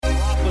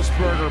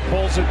Carter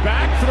pulls it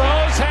back,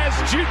 throws, has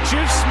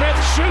Juju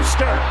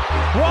Smith-Schuster.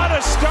 What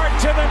a start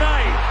to the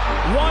night.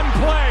 One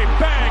play,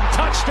 bang,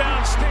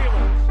 touchdown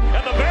Steelers.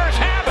 And the Bears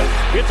have it.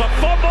 It's a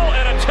fumble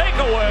and a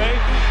takeaway.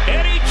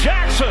 Eddie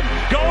Jackson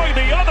going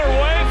the other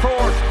way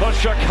for the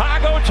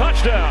Chicago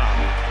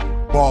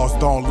touchdown. Balls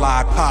Don't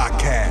Lie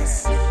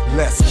podcast.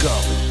 Let's go.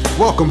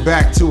 Welcome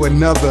back to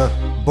another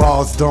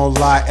Balls Don't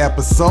Lie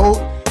episode.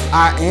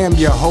 I am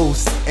your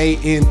host,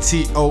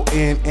 Anton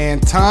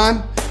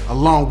Anton,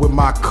 along with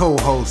my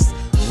co-host,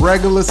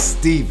 Regular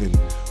Steven.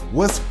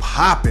 What's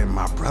poppin',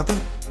 my brother?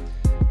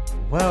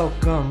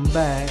 Welcome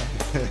back.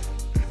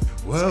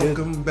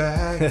 Welcome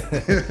back.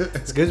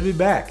 It's good to be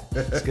back.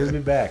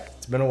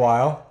 It's been a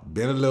while.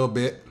 Been a little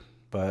bit.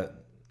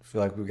 But I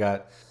feel like we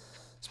got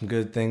some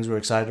good things we're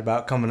excited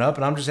about coming up,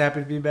 and I'm just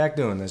happy to be back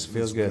doing this. It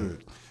feels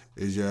good.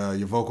 Is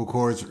your vocal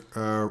cords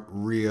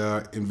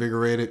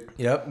reinvigorated?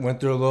 Yep,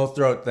 went through a little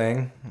throat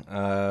thing.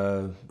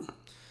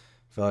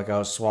 Feel like I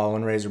was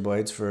swallowing razor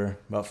blades for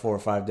about 4 or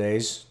 5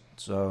 days.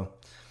 So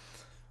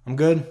I'm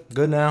good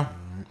now.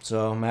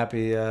 So I'm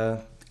happy.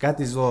 Got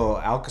these little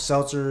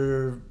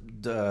Alka-Seltzer.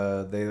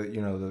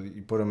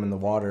 You put them in the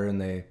water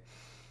and they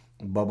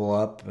bubble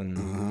up,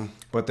 and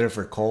but they're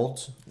for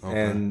colds,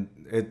 and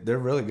they're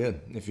really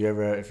good. If you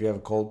have a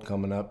cold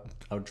coming up,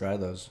 I would try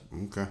those.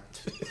 Okay.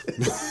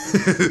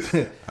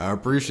 I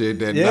appreciate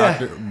that,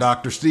 yeah.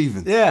 Dr.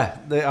 Steven. Yeah,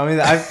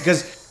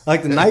 because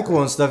like the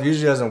NyQuil and stuff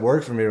usually doesn't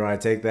work for me when I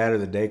take that or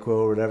the Dayquil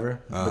or whatever.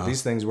 But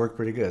these things work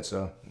pretty good,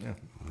 so yeah,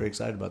 pretty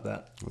excited about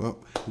that. Well,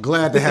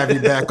 glad to have you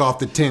back off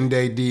the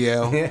 10-day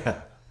DL.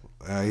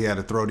 Yeah. He had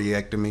a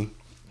throatyectomy.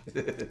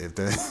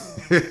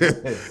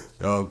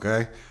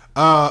 Okay.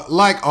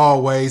 Like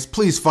always,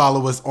 please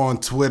follow us on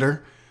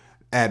Twitter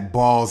at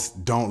Balls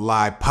Don't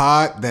Lie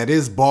Pod. That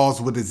is Balls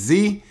with a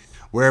Z.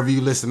 Wherever you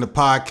listen to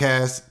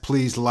podcasts,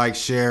 please like,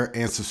 share,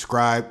 and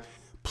subscribe.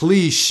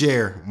 Please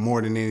share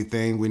more than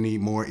anything. We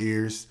need more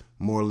ears,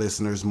 more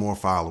listeners, more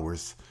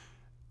followers.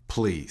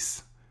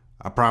 Please.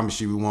 I promise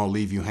you we won't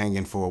leave you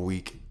hanging for a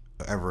week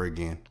ever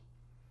again.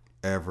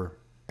 Ever,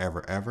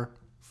 ever, ever.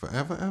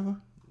 Forever, ever.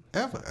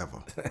 Ever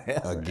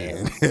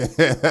again.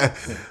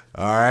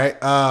 All right.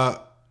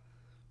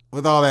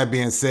 With all that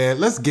being said,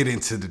 let's get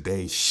into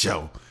today's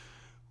show.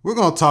 We're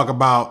going to talk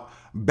about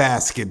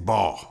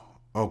basketball,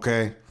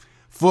 okay?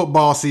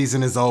 Football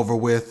season is over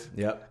with.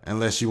 Yep.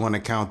 Unless you want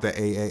to count the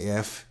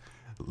AAF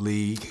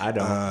league. I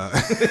don't.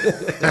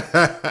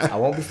 I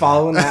won't be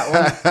following that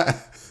one.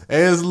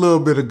 There's a little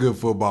bit of good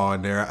football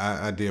in there.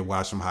 I did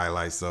watch some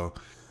highlights, so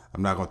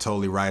I'm not going to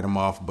totally write them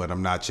off, but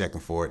I'm not checking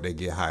for it. They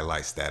get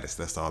highlight status.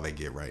 That's all they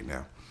get right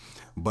now.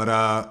 But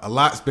a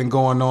lot's been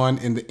going on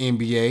in the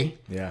NBA.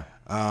 Yeah.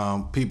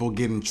 People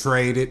getting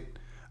traded.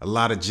 A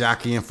lot of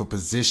jockeying for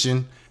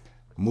position.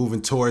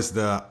 Moving towards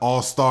the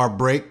All-Star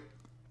break.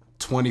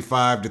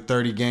 25 to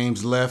 30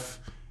 games left.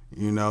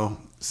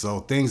 So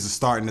things are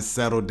starting to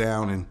settle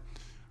down and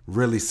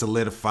really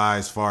solidify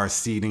as far as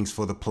seedings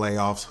for the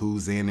playoffs,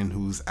 who's in and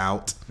who's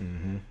out.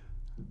 Mm-hmm.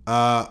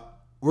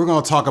 We're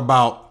going to talk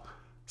about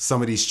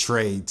some of these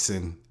trades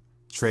and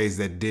trades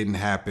that didn't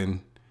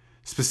happen.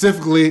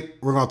 Specifically,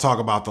 we're going to talk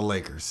about the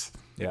Lakers.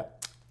 Yeah.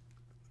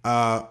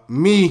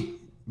 Me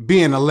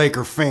being a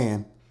Laker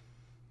fan,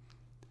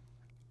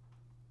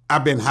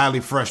 I've been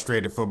highly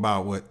frustrated for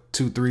about,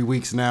 2-3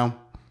 weeks now,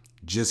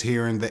 just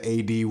hearing the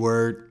AD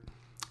word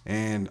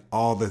and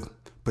all the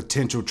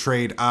potential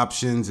trade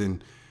options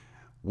and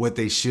what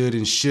they should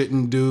and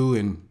shouldn't do.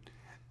 And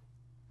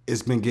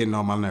it's been getting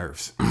on my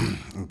nerves.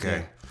 Okay.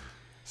 Yeah.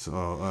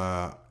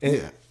 So,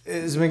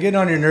 It's been getting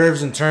on your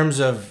nerves in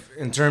terms of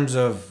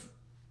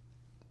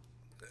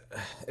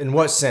in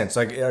what sense?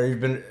 Like,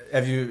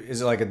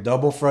 is it like a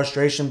double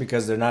frustration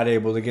because they're not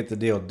able to get the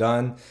deal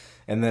done,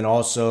 and then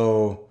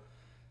also,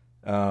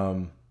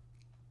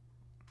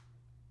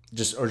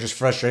 just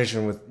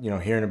frustration with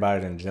hearing about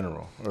it in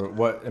general, or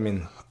what? I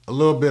mean, a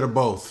little bit of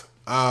both.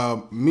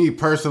 Me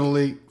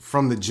personally,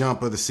 from the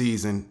jump of the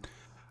season,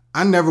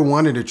 I never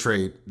wanted to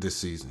trade this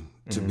season.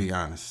 To be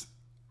honest,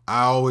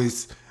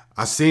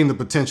 I seen the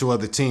potential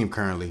of the team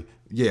currently.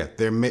 Yeah,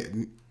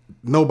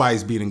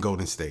 nobody's beating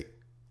Golden State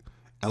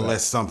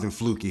unless something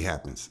fluky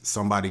happens.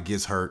 Somebody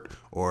gets hurt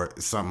or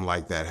something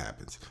like that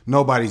happens.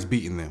 Nobody's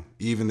beating them.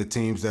 Even the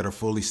teams that are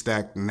fully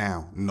stacked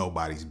now,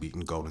 nobody's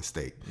beating Golden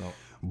State. Nope.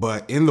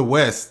 But in the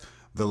West,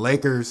 the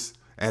Lakers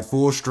at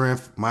full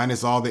strength,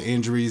 minus all the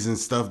injuries and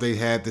stuff they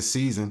had this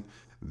season,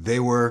 they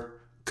were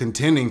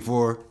contending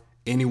for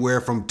anywhere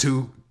from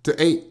 2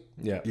 to 8.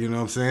 Yeah. You know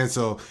what I'm saying?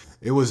 So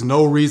it was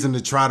no reason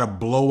to try to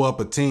blow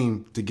up a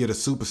team to get a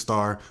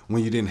superstar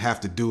when you didn't have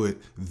to do it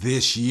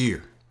this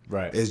year.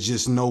 Right. It's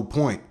just no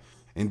point.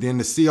 And then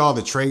to see all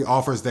the trade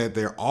offers that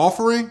they're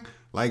offering,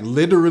 like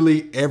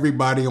literally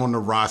everybody on the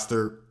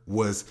roster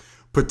was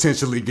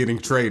potentially getting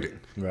traded.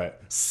 Right.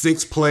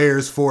 6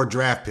 players, 4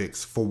 draft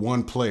picks for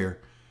 1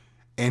 player.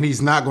 And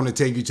he's not going to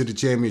take you to the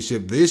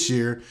championship this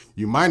year.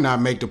 You might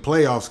not make the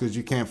playoffs because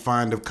you can't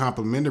find the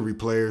complementary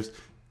players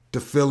to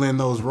fill in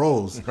those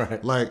roles.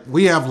 Right. Like,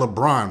 we have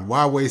LeBron.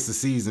 Why waste the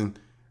season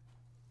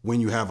when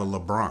you have a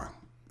LeBron.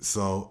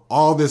 So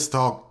all this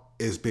talk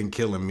has been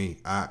killing me.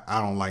 I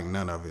don't like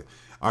none of it.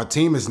 Our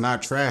team is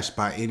not trash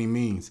by any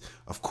means.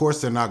 Of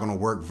course, they're not going to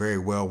work very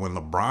well when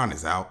LeBron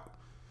is out.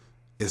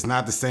 It's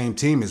not the same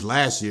team as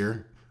last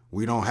year.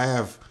 We don't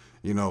have,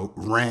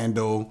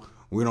 Randall.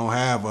 We don't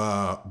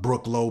have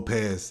Brook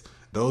Lopez.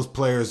 Those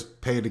players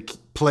played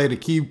a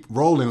key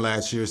role in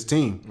last year's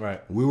team.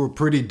 Right. We were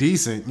pretty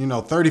decent,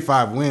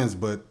 35 wins,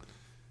 but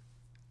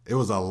it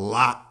was a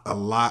lot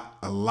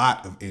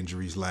of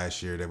injuries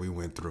last year that we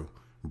went through.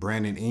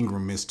 Brandon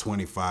Ingram missed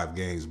 25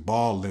 games.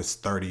 Ball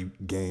missed 30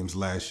 games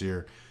last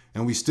year.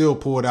 And we still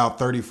pulled out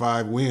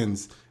 35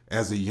 wins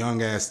as a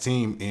young-ass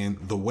team in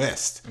the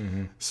West.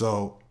 Mm-hmm.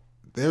 So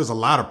there's a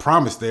lot of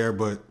promise there,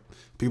 but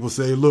people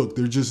say, look,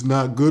 they're just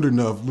not good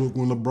enough. Look,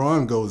 when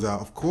LeBron goes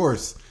out, of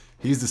course,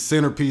 he's the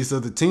centerpiece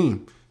of the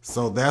team.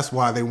 So that's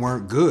why they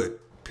weren't good,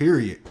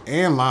 period.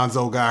 And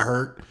Lonzo got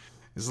hurt.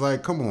 It's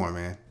like, come on,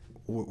 man.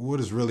 What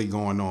is really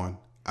going on?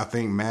 I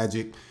think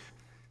Magic,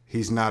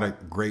 he's not a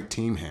great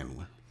team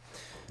handler.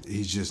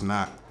 He's just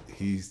not.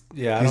 He's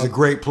a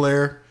great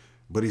player,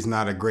 but he's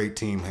not a great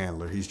team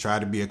handler. He's tried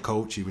to be a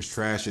coach. He was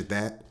trash at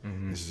that.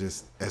 Mm-hmm.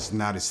 That's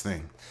not his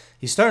thing.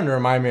 He's starting to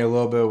remind me a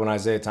little bit when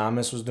Isaiah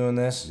Thomas was doing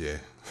this. Yeah.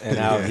 And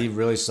how he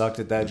really sucked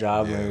at that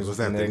job when he was with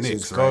the Knicks. He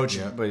was coach,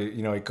 right? But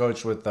he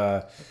coached with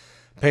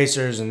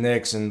Pacers and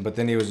Knicks, but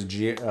then he was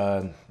I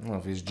don't know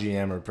if he was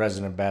GM or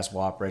president of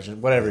basketball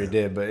operations, whatever he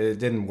did, but it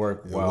didn't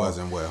work well. It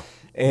wasn't well.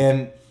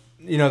 And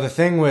the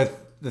thing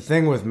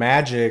with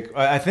Magic,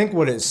 I think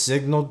what it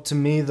signaled to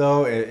me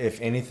though,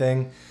 if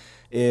anything,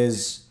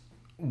 is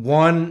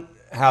one,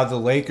 how the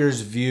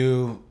Lakers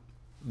view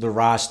the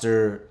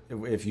roster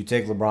if you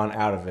take LeBron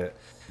out of it,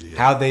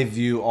 how they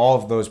view all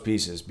of those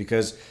pieces.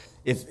 Because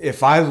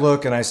if I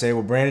look and I say,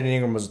 well, Brandon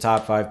Ingram was a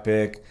top 5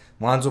 pick,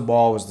 Lonzo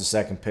Ball was the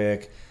second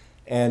pick,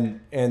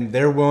 and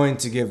they're willing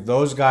to give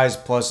those guys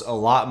plus a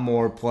lot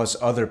more plus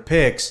other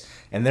picks,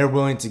 and they're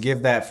willing to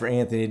give that for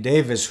Anthony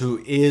Davis,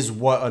 who is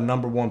what a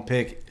number 1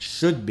 pick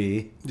should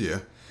be. Yeah.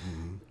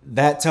 Mm-hmm.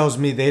 That tells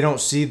me they don't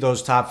see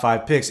those top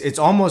 5 picks. It's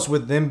almost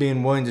with them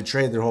being willing to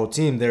trade their whole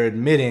team, they're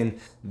admitting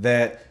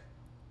that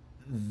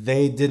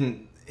they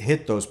didn't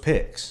hit those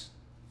picks.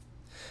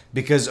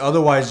 Because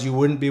otherwise you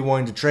wouldn't be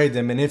willing to trade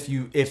them. And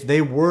if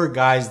they were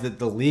guys that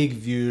the league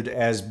viewed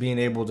as being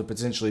able to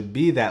potentially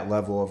be that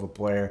level of a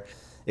player,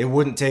 it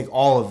wouldn't take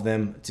all of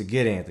them to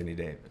get Anthony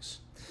Davis.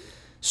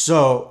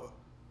 So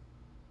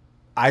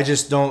I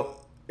just don't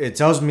 – it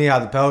tells me how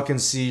the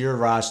Pelicans see your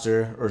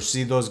roster or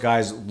see those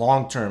guys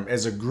long-term.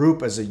 As a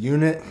group, as a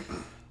unit,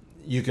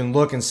 you can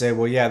look and say,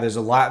 well, yeah, there's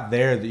a lot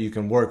there that you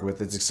can work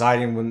with. It's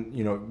exciting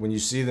when you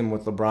see them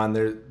with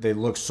LeBron. They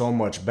look so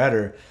much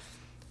better.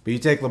 But you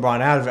take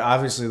LeBron out of it,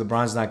 obviously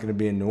LeBron's not going to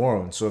be in New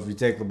Orleans. So if you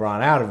take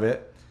LeBron out of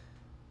it,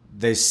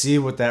 they see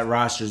what that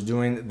roster is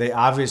doing. They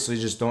obviously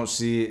just don't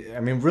see –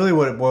 I mean, really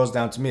what it boils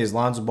down to me is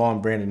Lonzo Ball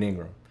and Brandon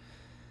Ingram.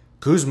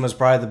 Kuzma's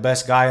probably the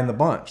best guy in the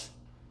bunch.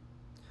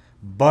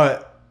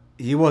 But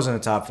he wasn't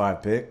a top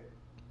 5 pick.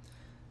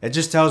 It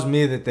just tells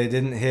me that they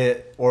didn't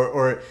hit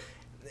or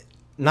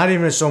not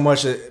even so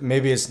much that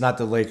maybe it's not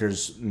the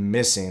Lakers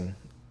missing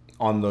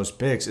on those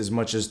picks as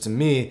much as to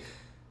me –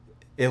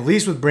 at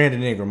least with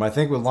Brandon Ingram. I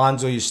think with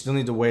Lonzo, you still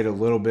need to wait a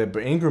little bit,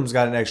 but Ingram's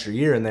got an extra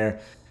year in there.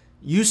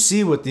 You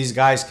see what these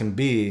guys can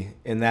be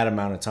in that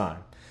amount of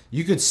time.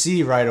 You could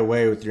see right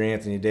away with your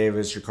Anthony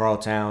Davis, your Karl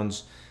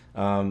Towns,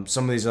 some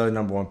of these other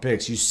number 1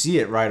 picks. You see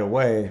it right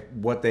away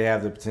what they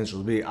have the potential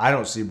to be. I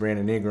don't see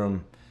Brandon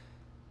Ingram.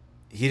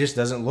 He just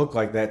doesn't look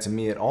like that to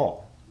me at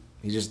all.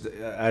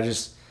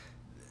 That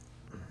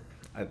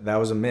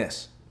was a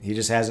miss. He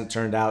just hasn't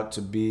turned out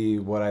to be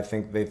what I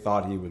think they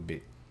thought he would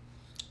be.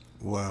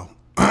 Well,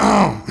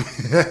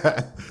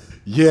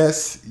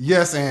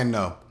 yes and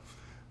no.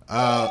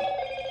 I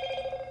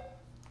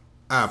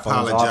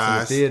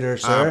apologize. Theater,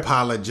 sir. I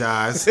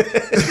apologize.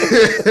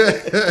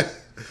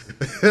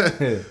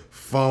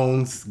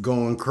 Phone's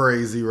going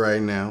crazy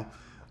right now.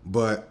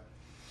 But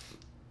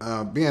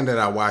being that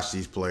I watch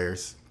these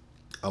players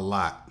a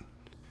lot,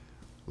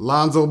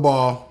 Lonzo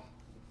Ball,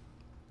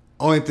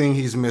 only thing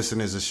he's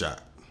missing is a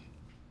shot.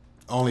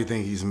 Only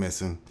thing he's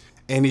missing.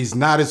 And he's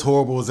not as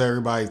horrible as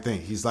everybody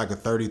thinks. He's like a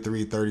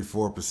 33,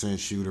 34%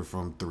 shooter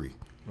from 3.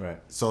 Right.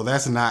 So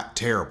that's not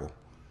terrible.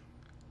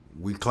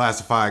 We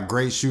classify a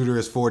great shooter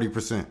as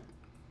 40%.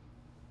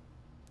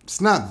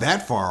 It's not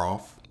that far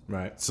off.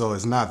 Right. So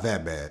it's not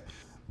that bad.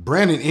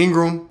 Brandon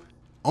Ingram,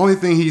 only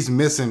thing he's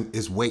missing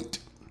is weight.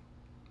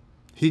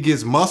 He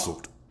gets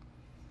muscled.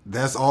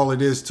 That's all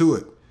it is to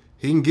it.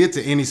 He can get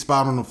to any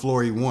spot on the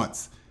floor he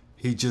wants.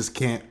 He just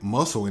can't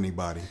muscle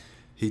anybody.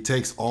 He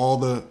takes all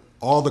the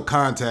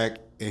contact,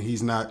 and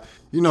he's not,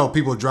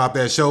 people drop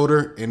that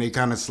shoulder and they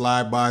kind of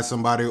slide by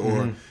somebody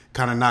or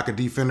kind of knock a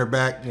defender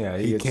back. Yeah,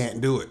 he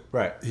can't do it.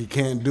 Right. He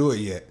can't do it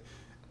yet.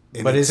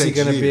 And but is he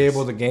going to be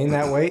able to gain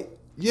that weight?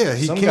 Yeah,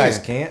 he can. Some guys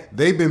can't.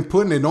 They've been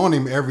putting it on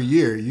him every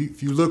year.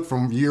 If you look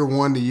from year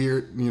 1 to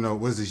year,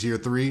 what's this, year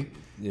 3?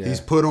 Yeah.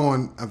 He's put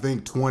on, I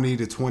think, 20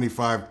 to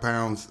 25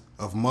 pounds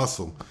of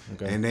muscle.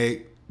 Okay. And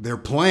their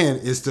plan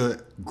is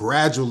to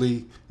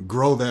gradually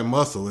grow that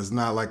muscle. It's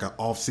not like an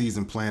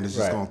off-season plan that's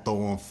just going to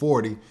throw on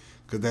 40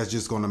 because that's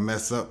just going to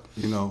mess up,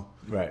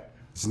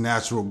 it's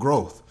natural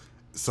growth.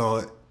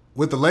 So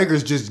with the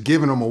Lakers just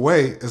giving them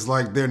away, it's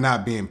like they're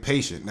not being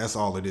patient. That's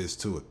all it is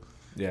to it.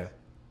 Yeah.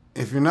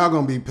 If you're not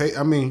going to be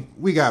patient,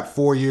 we got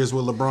 4 years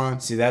with LeBron.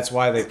 See, that's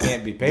why they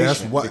can't be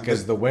patient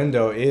because the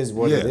window is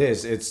what it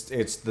is.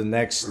 It's the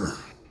next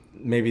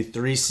maybe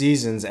 3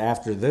 seasons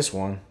after this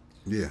one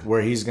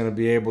where he's going to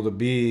be able to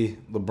be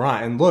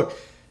LeBron. And look,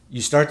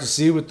 you start to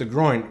see with the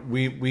groin,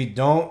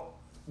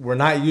 we're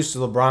not used to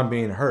LeBron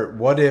being hurt.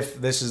 What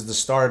if this is the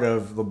start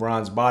of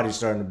LeBron's body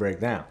starting to break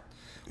down?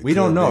 We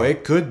don't know.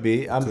 It could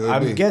be.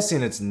 I'm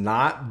guessing it's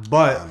not,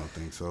 but I don't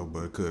think so,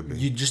 but it could be.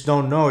 You just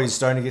don't know. He's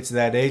starting to get to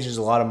that age. There's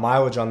a lot of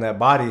mileage on that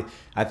body.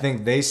 I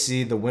think they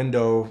see the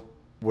window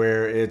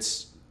where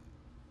it's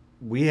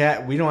we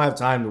don't have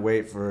time to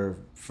wait for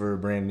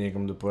Brandon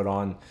Ingram to put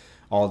on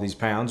all these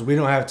pounds. We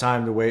don't have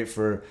time to wait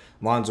for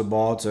Lonzo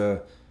Ball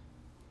to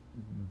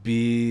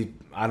be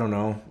I don't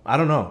know.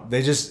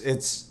 They just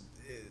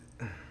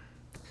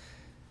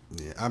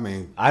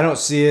I don't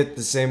see it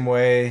the same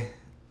way.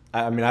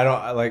 I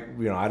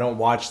don't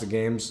watch the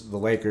games, the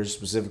Lakers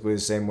specifically, the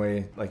same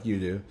way like you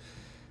do.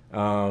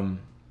 But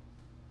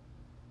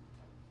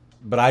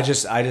I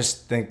just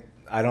think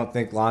I don't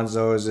think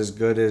Lonzo is as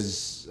good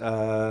as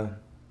what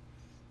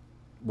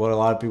a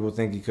lot of people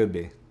think he could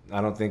be.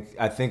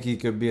 I think he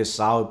could be a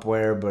solid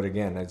player, but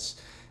again,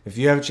 if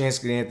you have a chance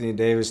to get Anthony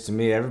Davis, to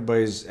me,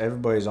 everybody's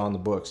on the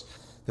books.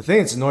 The thing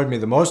that's annoyed me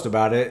the most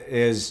about it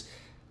is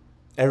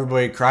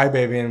everybody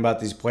crybabying about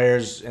these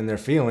players and their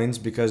feelings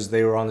because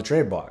they were on the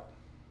trade block.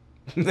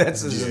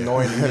 That's as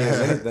annoying to me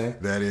as anything.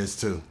 That is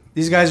too.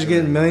 These guys are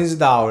getting millions of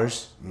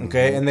dollars,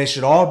 okay, and they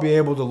should all be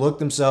able to look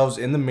themselves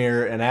in the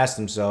mirror and ask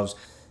themselves,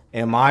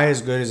 am I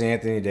as good as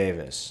Anthony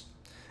Davis?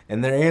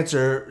 And their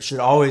answer should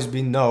always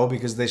be no,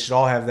 because they should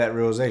all have that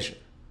realization.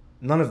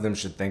 None of them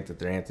should think that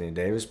they're Anthony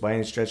Davis by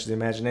any stretch of the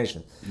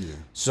imagination. Yeah.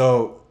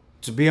 So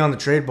to be on the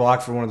trade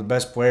block for one of the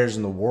best players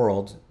in the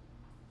world,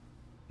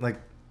 like,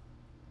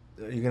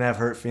 are you gonna have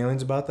hurt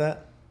feelings about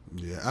that?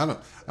 Yeah, I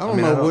don't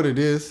know what it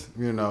is.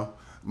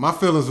 My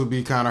feelings would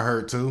be kind of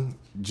hurt too,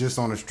 just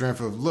on the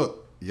strength of,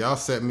 look, y'all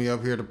set me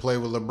up here to play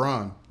with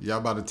LeBron. Y'all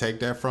about to take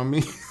that from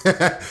me?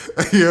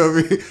 You know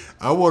what I mean?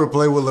 I want to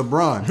play with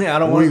LeBron. Yeah, I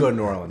don't want to go to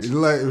New Orleans.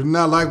 It's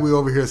not like we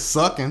over here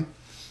sucking.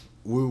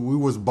 We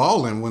was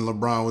balling when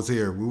LeBron was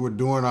here. We were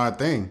doing our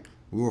thing.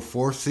 We were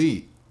 4th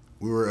seed.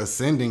 We were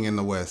ascending in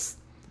the West.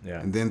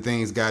 Yeah. And then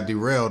things got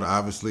derailed,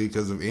 obviously,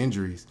 because of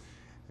injuries.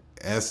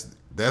 That's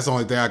the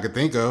only thing I could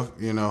think of.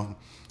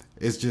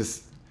 It's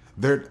just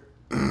they're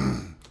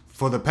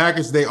for the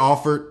package they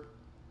offered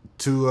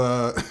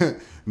to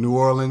New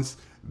Orleans,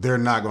 they're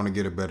not going to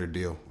get a better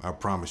deal. I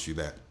promise you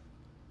that.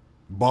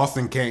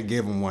 Boston can't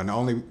give them one.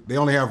 They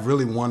only have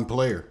really one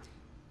player.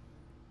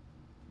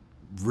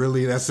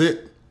 Really, that's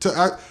it.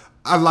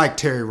 I like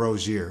Terry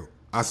Rozier.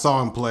 I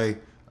saw him play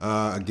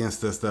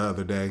against us the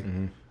other day,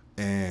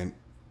 and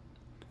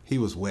he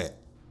was wet.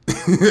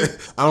 I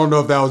don't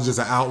know if that was just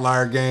an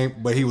outlier game,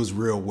 but he was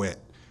real wet,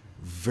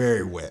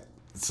 very wet.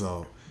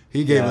 So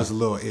he gave us a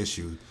little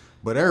issue.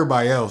 But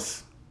everybody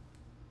else.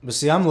 But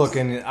see, I'm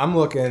looking.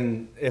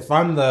 If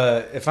I'm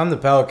the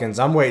Pelicans,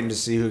 I'm waiting to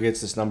see who gets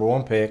this number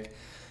 1 pick,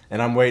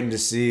 and I'm waiting to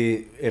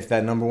see if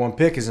that number 1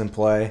 pick is in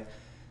play,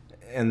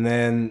 and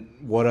then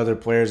what other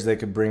players they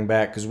could bring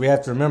back. Because we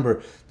have to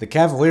remember, the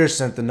Cavaliers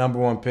sent the number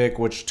 1 pick,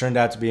 which turned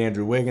out to be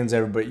Andrew Wiggins.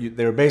 They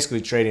were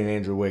basically trading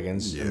Andrew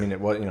Wiggins. Yeah. I mean, it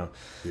was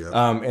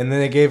and then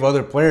they gave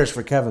other players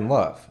for Kevin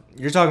Love.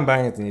 You're talking about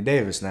Anthony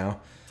Davis now.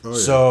 Oh, yeah.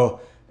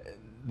 So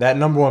that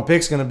number 1 pick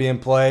is going to be in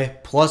play,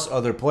 plus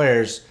other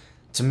players.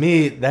 To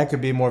me, that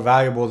could be more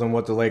valuable than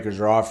what the Lakers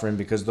are offering,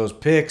 because those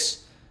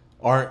picks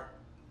aren't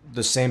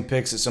the same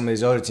picks that some of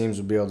these other teams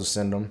would be able to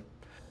send them.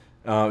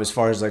 As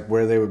far as like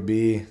where they would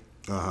be,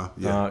 in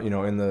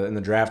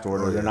the draft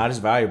order, they're not as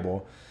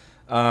valuable.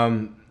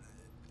 I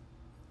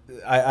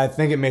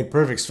think it made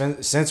perfect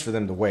sense for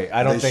them to wait.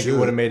 I don't think it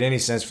would have made any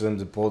sense for them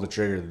to pull the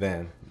trigger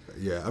then.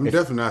 Yeah, I'm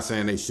definitely not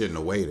saying they shouldn't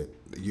have waited.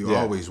 You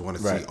always want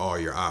to see all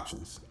your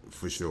options,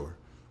 for sure.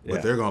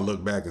 But they're going to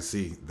look back and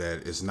see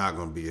that it's not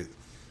going to be,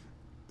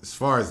 as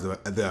far as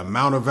the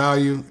amount of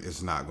value,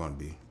 it's not going to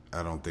be.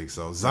 I don't think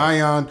so.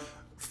 Zion,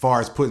 as far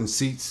as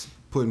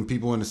putting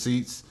people in the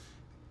seats,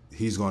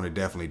 he's going to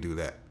definitely do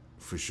that,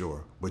 for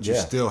sure. But you're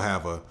still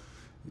going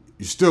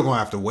to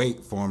have to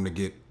wait for him to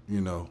get,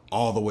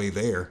 all the way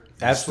there.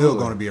 He's still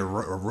going to be a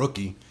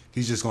rookie.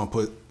 He's just going to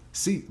put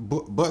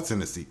butts in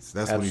the seats.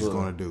 That's what he's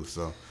going to do.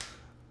 So,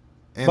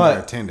 and their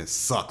attendance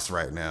sucks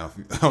right now.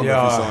 I don't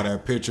know if you saw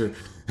that picture.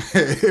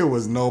 It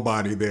was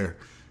nobody there.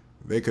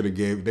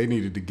 They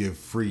needed to give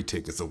free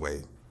tickets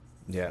away.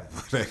 Yeah.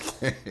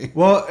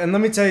 Well, and let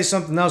me tell you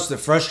something else that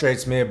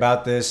frustrates me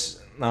about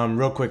this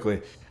real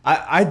quickly.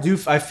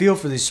 I feel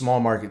for these small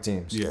market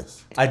teams.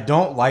 Yes. I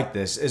don't like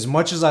this. As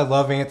much as I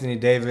love Anthony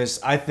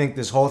Davis, I think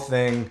this whole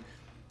thing,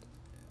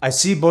 I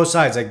see both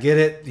sides. I get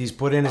it. He's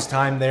put in his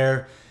time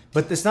there.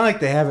 But it's not like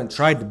they haven't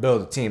tried to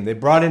build a team. They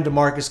brought in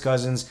DeMarcus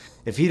Cousins.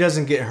 If he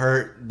doesn't get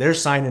hurt, they're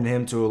signing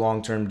him to a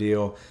long-term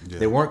deal. Yeah.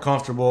 They weren't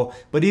comfortable.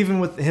 But even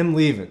with him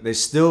leaving, they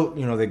still,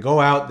 they go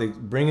out, they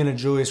bring in a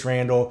Julius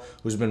Randle,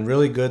 who's been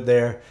really good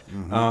there.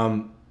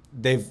 Mm-hmm.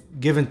 They've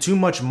given too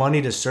much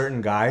money to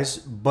certain guys,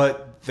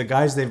 but the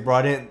guys they've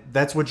brought in,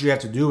 that's what you have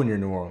to do when you're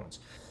New Orleans.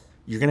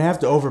 You're going to have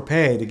to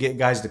overpay to get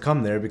guys to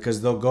come there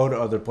because they'll go to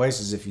other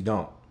places if you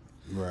don't.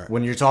 Right.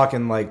 When you're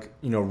talking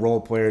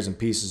role players and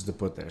pieces to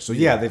put there. So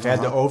yeah, they've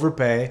had to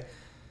overpay,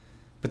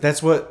 but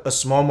that's what a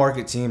small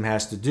market team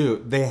has to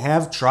do. They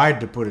have tried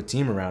to put a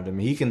team around him.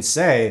 He can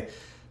say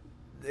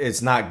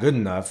it's not good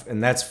enough,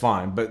 and that's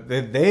fine. But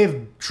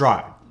they've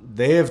tried.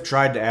 They have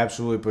tried to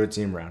absolutely put a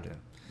team around him.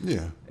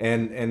 Yeah.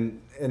 And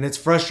it's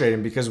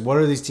frustrating because what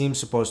are these teams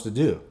supposed to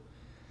do?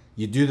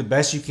 You do the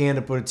best you can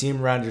to put a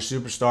team around your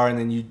superstar, and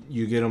then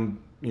you get them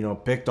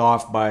picked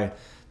off by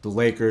the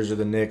Lakers or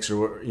the Knicks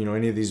or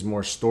any of these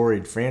more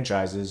storied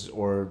franchises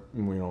or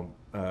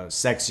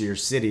sexier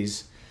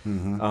cities.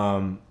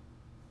 Mm-hmm.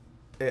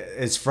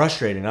 It's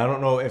frustrating. I don't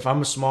know if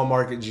I'm a small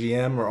market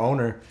GM or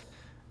owner.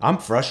 I'm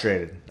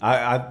frustrated.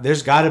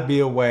 There's got to be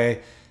a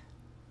way.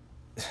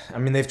 I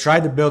mean, they've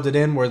tried to build it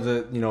in where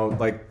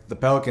the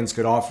Pelicans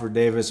could offer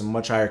Davis a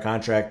much higher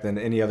contract than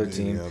any other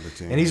team,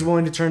 and he's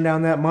willing to turn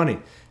down that money.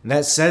 And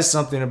that says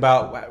something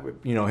about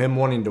him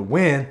wanting to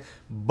win.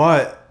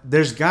 But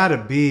there's got to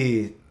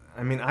be.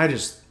 I mean, what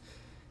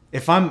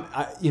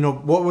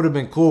would have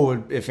been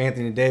cool if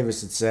Anthony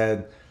Davis had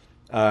said,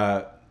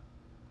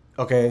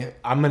 okay,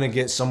 I'm going to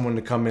get someone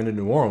to come into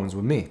New Orleans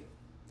with me.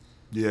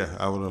 Yeah,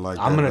 I would have liked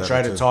that. I'm going to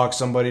try to talk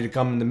somebody to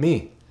come to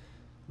me.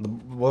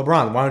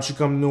 LeBron, why don't you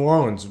come to New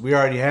Orleans? We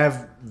already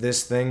have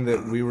this thing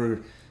that we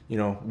were,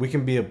 we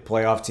can be a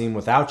playoff team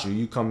without you.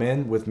 You come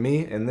in with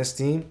me and this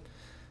team.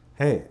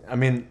 Hey, I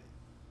mean,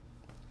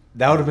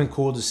 that would have been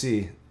cool to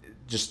see.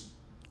 Just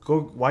go.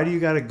 Why do you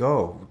got to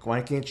go?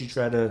 Why can't you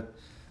try to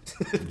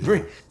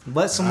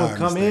let someone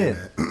come in?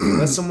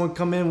 Let someone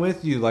come in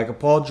with you, like a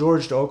Paul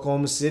George to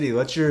Oklahoma City.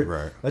 Let your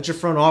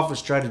front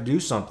office try to do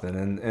something.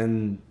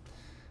 And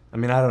I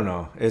mean, I don't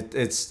know.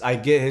 It's I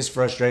get his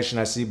frustration.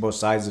 I see both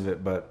sides of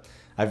it, but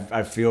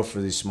I feel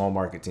for these small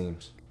market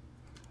teams.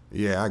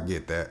 Yeah, I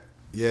get that.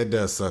 Yeah, it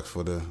does suck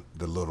for the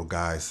little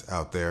guys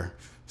out there.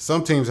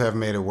 Some teams have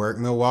made it work.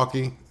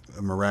 Milwaukee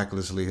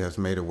miraculously has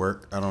made it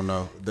work. I don't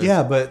know.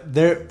 But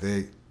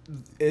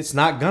it's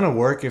not gonna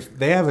work if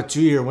they have a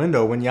 2-year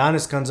window. When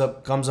Giannis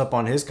comes up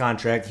on his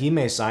contract, he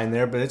may sign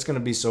there, but it's gonna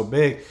be so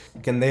big.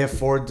 Can they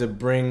afford to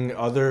bring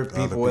other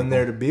people in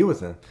there to be with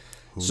him?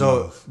 Who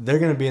knows? They're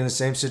gonna be in the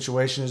same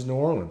situation as New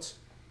Orleans.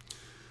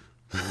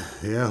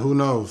 Yeah, who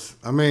knows?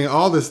 I mean,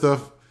 all this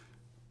stuff.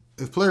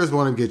 If players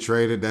want to get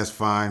traded, that's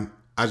fine.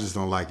 I just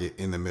don't like it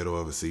in the middle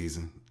of a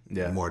season.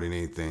 Yeah. More than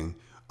anything.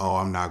 Oh,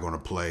 I'm not gonna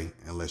play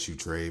unless you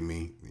trade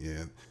me.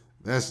 Yeah,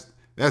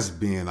 that's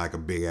being like a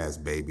big ass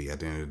baby at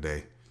the end of the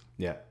day.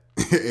 Yeah.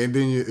 And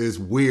then it's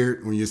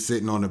weird when you're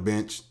sitting on the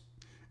bench,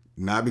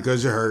 not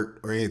because you're hurt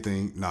or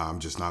anything. No, I'm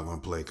just not going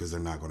to play because they're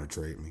not going to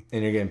trade me.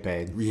 And you're getting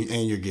paid.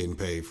 And you're getting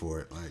paid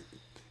for it. Like,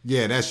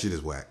 yeah, that shit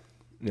is whack.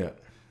 Yeah.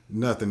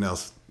 Nothing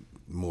else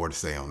more to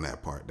say on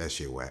that part. That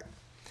shit whack.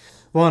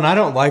 Well, and I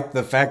don't like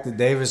the fact that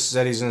Davis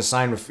said he's going to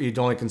sign with, he'd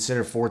only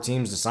consider 4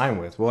 teams to sign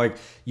with. Well, like,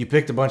 you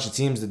picked a bunch of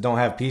teams that don't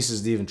have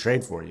pieces to even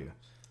trade for you.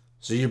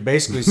 So you're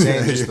basically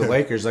saying just the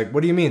Lakers. Like,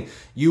 what do you mean?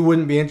 You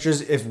wouldn't be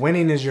interested? If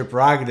winning is your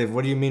prerogative,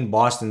 what do you mean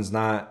Boston's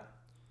not?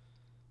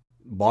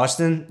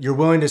 Boston? You're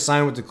willing to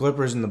sign with the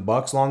Clippers and the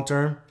Bucks long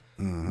term,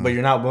 but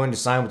you're not willing to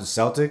sign with the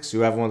Celtics,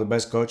 who have one of the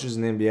best coaches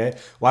in the NBA?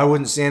 Why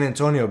wouldn't San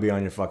Antonio be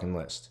on your fucking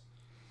list?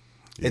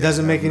 Yeah, it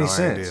doesn't make any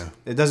sense. Idea.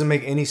 It doesn't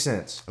make any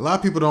sense. A lot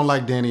of people don't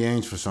like Danny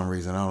Ainge for some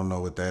reason. I don't know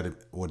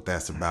what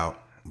that's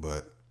about,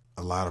 but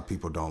a lot of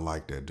people don't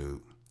like that dude.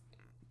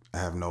 I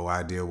have no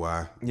idea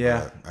why.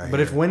 Yeah, but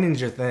if winning's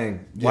your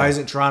thing, why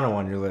isn't Toronto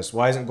on your list?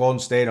 Why isn't Golden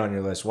State on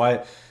your list?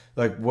 Why,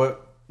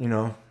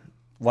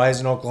 why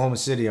isn't Oklahoma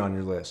City on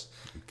your list?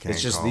 It's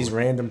just these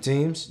random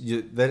teams.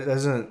 That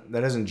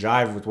doesn't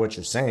jive with what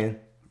you're saying.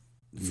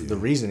 Yeah. The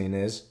reasoning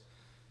is.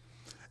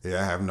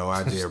 Yeah, I have no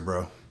idea,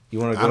 bro. You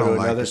want to go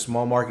to another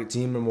small market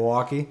team in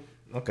Milwaukee?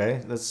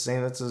 Okay, that's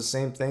the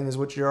same thing as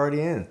what you're already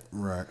in.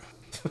 Right.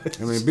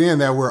 I mean, being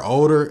that we're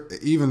older,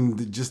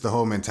 even just the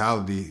whole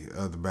mentality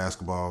of the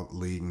basketball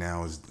league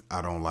now is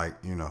I don't like,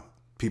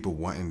 people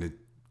wanting to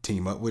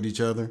team up with each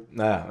other.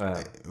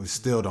 I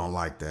still don't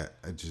like that.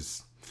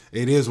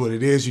 It is what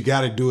it is. You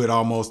got to do it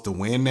almost to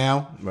win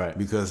now. Right.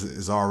 Because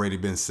it's already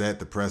been set.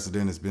 The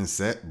precedent has been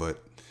set,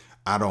 but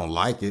I don't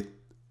like it.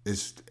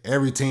 It's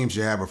every team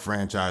should have a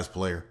franchise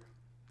player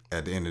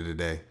at the end of the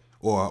day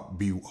or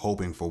be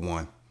hoping for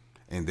one.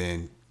 And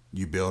then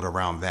you build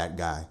around that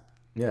guy.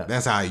 Yeah,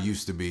 that's how it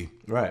used to be.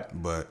 Right.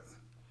 But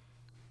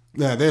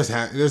yeah,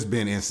 there's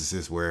been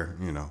instances where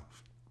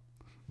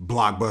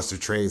blockbuster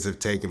trades have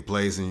taken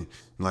place, and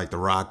like the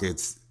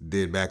Rockets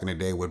did back in the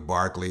day with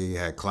Barkley,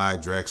 had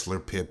Clyde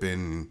Drexler, Pippen,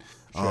 and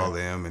all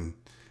them, and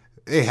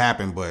it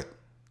happened. But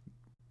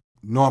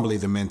normally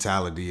the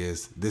mentality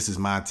is, this is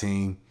my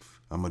team.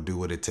 I'm going to do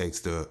what it takes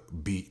to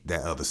beat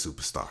that other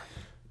superstar.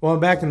 Well,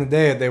 back in the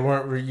day, they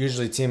weren't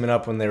usually teaming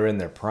up when they were in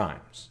their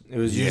primes. It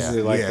was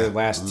usually the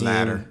last team.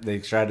 Ladder. They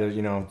tried to,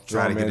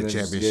 try to get a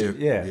championship.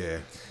 Yeah.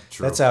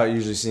 True. That's how it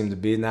usually seemed to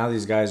be. Now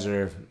these guys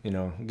are,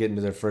 getting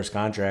to their first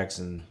contracts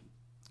and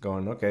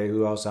going, okay,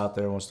 who else out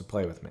there wants to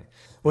play with me?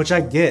 Which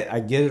I get.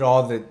 I get it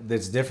all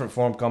that's different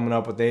for them coming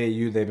up with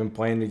AAU. They've been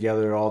playing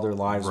together all their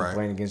lives and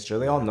playing against each other.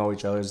 They all know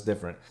each other. It's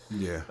different.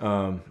 Yeah.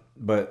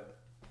 But,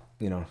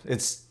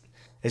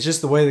 it's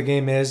just the way the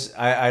game is.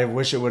 I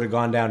wish it would have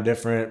gone down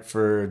different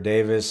for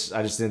Davis.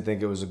 I just didn't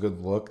think it was a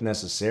good look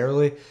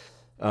necessarily.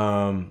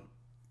 Understand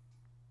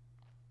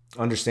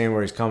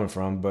where he's coming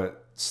from,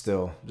 but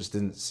still, just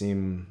didn't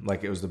seem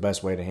like it was the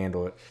best way to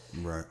handle it.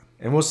 Right.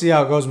 And we'll see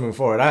how it goes moving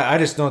forward. I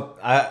just don't.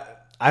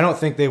 I don't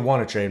think they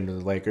want to trade him to the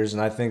Lakers,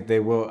 and I think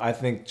they will. I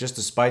think just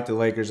to spite the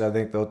Lakers, I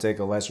think they'll take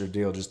a lesser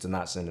deal just to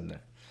not send him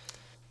there.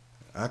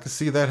 I can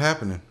see that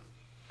happening.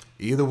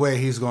 Either way,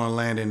 he's going to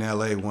land in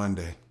L.A. one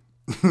day.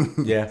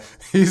 Yeah,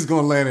 he's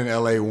going to land in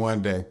L.A.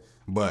 one day.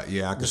 But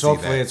yeah, I can see that.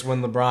 Hopefully, it's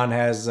when LeBron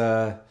has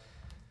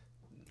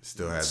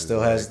still has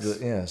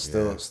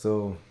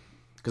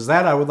because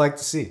that I would like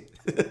to see.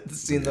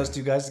 Seeing those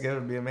two guys together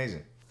would be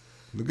amazing.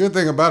 The good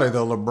thing about it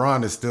though,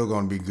 LeBron is still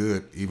going to be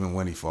good even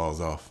when he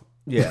falls off.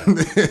 Yeah,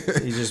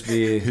 he's just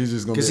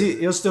gonna because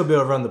he'll still be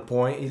able to run the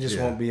point. He just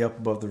won't be up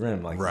above the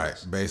rim like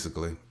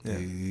Basically,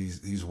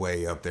 he's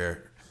way up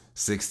there.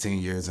 16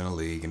 years in the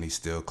league, and he's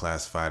still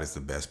classified as the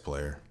best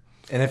player.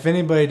 And if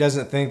anybody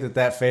doesn't think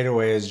that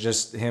fadeaway is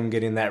just him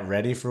getting that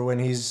ready for when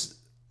he's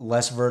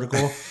less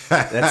vertical,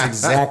 that's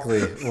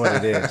exactly what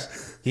it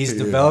is. He's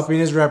developing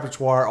his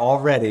repertoire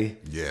already.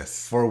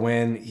 Yes. For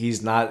when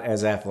he's not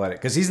as athletic,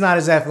 because he's not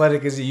as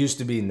athletic as he used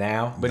to be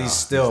now, but he's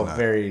still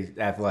very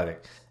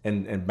athletic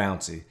and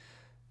bouncy,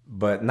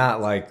 but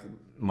not like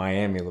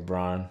Miami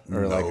LeBron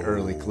or like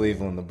early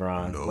Cleveland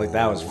LeBron. No. Like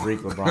that was freak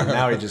LeBron.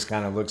 Now he just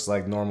kind of looks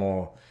like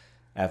normal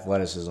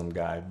athleticism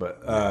guy,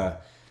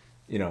 but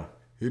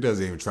he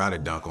doesn't even try to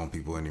dunk on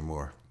people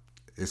anymore.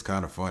 It's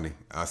kind of funny.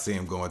 I see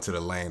him going to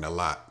the lane a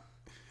lot,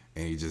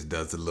 and he just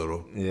does a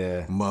little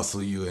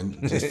muscle you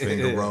and just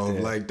finger roll.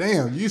 Like,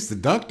 damn, you used to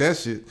dunk that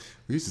shit.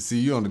 We used to see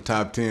you on the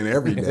top 10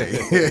 every day.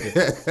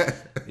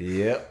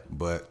 Yep.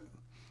 But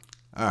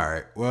all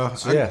right, well,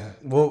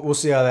 we'll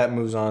see how that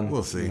moves on.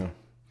 We'll see.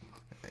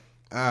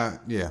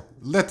 Let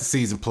the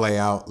season play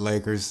out,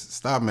 Lakers.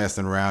 Stop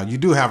messing around. You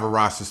do have a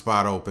roster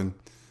spot open,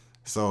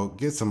 so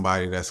get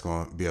somebody that's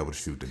going to be able to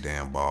shoot the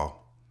damn ball.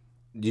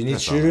 Do you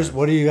need shooters?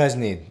 What do you guys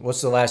need?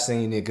 What's the last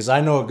thing you need? Because I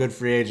know a good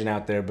free agent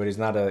out there, but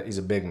he's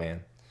a big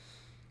man.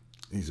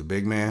 He's a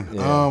big man.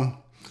 Yeah.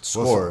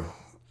 Scorer.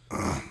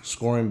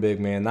 Scoring big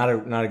man. Not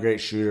a great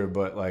shooter,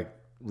 but like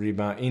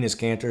rebound. Enes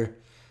Kanter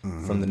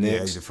from the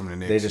Knicks. Yeah, from the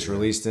Knicks. They just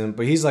released him.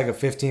 But he's like a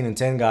 15 and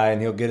 10 guy,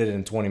 and he'll get it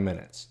in 20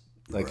 minutes.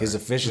 Like his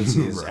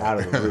efficiency is out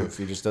of the roof.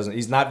 He just doesn't.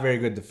 He's not very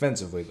good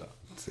defensively though.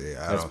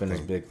 That's been his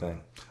big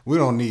thing. We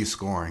don't need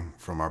scoring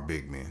from our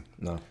big men.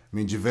 No. I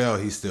mean,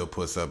 JaVale, he still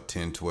puts up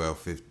 10, 12,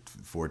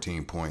 15,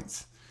 14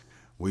 points.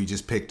 We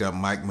just picked up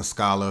Mike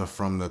Muscala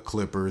from the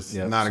Clippers.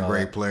 Not a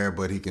great player,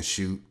 but he can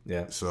shoot.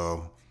 Yeah.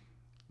 So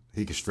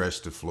he can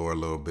stretch the floor a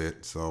little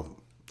bit. So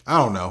I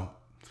don't know.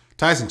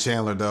 Tyson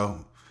Chandler,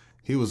 though,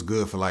 he was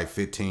good for like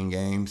 15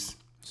 games.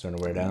 Starting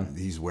to wear down?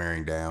 He's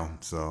wearing down.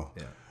 So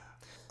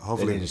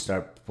hopefully, they need to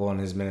start pulling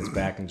his minutes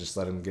back and just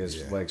let him get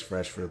his legs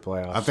fresh for the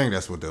playoffs. I think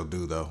that's what they'll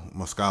do, though.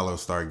 Muscala will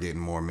start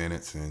getting more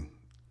minutes, and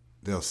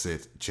they'll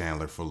sit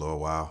Chandler for a little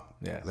while.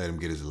 Yeah. Let him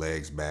get his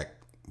legs back.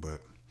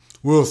 But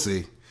we'll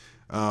see.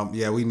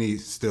 We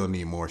still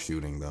need more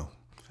shooting, though.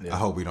 Yeah. I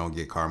hope we don't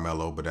get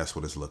Carmelo, but that's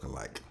what it's looking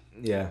like.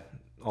 Yeah.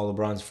 All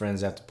LeBron's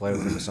friends have to play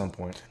with him at some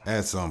point.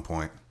 At some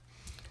point.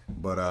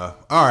 But,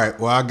 all right.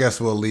 Well, I guess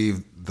we'll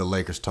leave the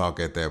Lakers talk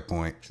at that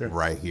point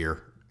right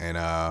here. And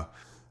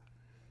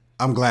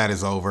I'm glad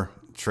it's over.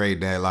 Trade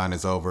deadline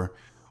is over.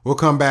 We'll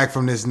come back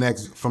from this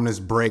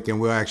break, and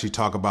we'll actually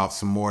talk about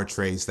some more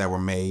trades that were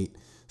made.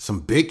 Some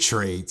big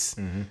trades.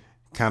 Mm-hmm.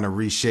 Kind of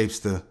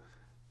reshapes the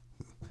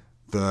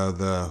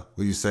what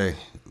do you say?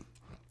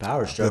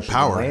 Power structure.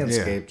 The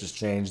landscape just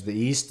changed. The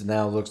East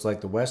now looks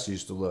like the West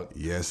used to look.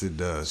 Yes, it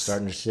does.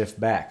 Starting to shift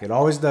back. It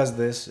always does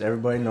this.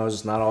 Everybody knows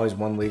it's not always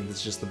one league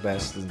that's just the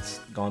best. It's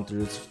gone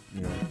through its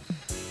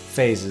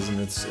phases, and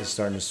it's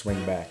starting to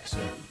swing back. So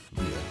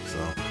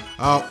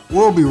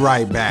we'll be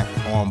right back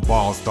on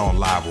Balls Don't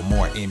Lie with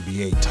more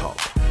NBA talk.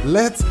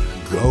 Let's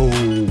go.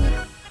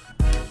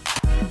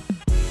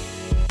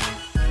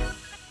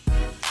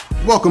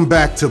 Welcome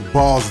back to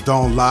Balls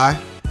Don't Lie.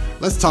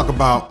 Let's talk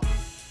about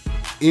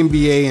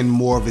NBA and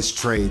more of its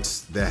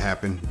trades that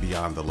happened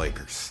beyond the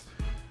Lakers.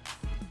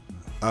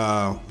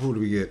 Who do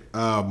we get?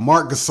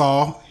 Marc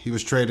Gasol. He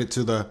was traded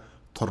to the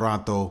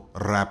Toronto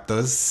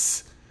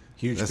Raptors.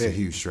 That's a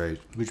huge trade.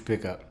 Huge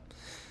pickup.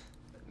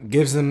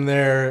 Gives them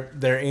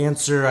their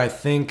answer, I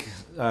think,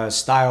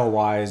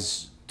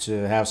 style-wise,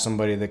 to have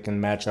somebody that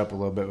can match up a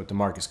little bit with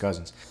DeMarcus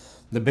Cousins.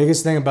 The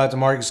biggest thing about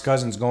DeMarcus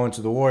Cousins going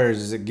to the Warriors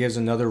is it gives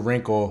another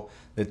wrinkle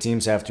that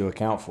teams have to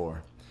account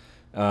for.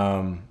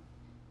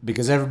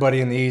 because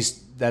everybody in the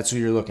East, that's who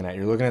you're looking at.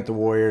 You're looking at the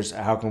Warriors.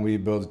 How can we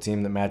build a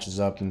team that matches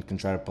up and can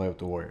try to play with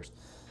the Warriors?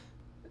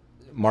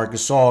 Marc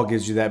Gasol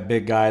gives you that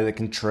big guy that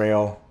can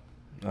trail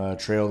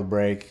the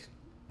break,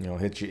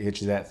 hit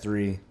you that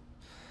three.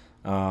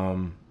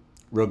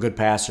 Real good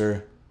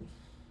passer.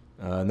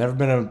 Never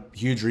been a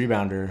huge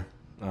rebounder,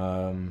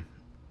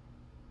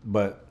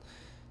 but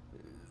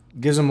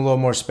gives him a little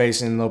more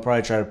spacing. And they'll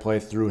probably try to play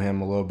through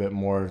him a little bit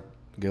more,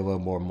 get a little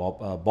more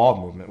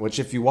ball movement. Which,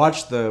 if you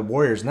watch the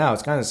Warriors now,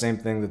 it's kind of the same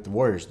thing that the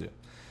Warriors do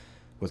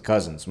with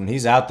Cousins. When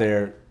he's out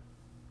there,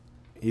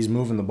 he's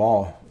moving the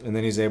ball, and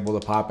then he's able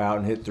to pop out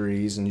and hit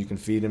threes, and you can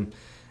feed him.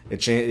 It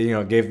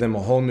gave them a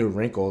whole new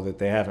wrinkle that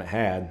they haven't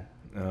had.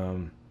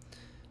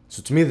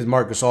 So to me, the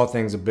Marc Gasol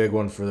thing's a big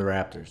one for the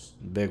Raptors.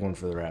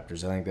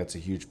 I think that's a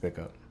huge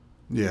pickup.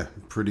 Yeah,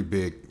 pretty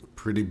big.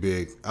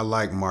 I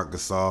like Marc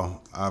Gasol.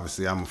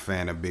 Obviously, I'm a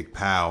fan of Big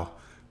Pal.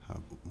 I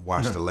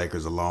watched the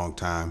Lakers a long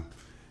time.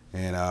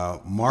 And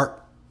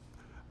Mark,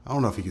 I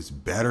don't know if he gets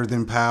better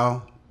than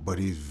Powell, but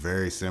he's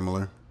very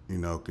similar.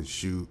 Can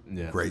shoot,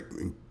 great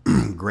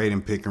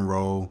in pick and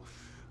roll,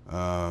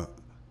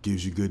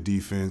 gives you good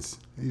defense.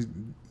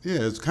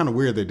 It's kind of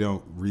weird they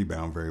don't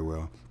rebound very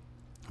well.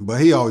 But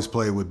he always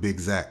played with Big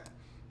Zach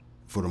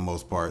for the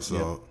most part,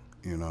 so,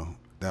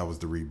 that was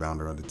the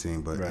rebounder of the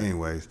team. But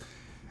anyways,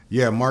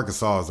 Marc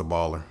Gasol is a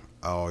baller.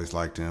 I always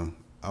liked him.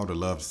 I would have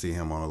loved to see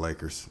him on the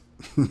Lakers.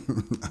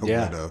 I would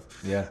have.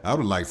 Yeah. I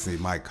would like to see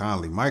Mike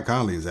Conley. Mike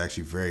Conley is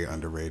actually very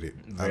underrated.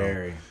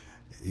 Very.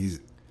 He's,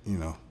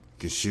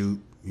 can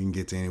shoot. You can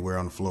get to anywhere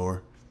on the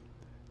floor.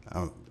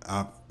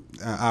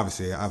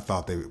 Obviously, I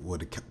thought they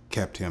would have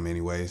kept him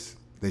anyways.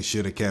 They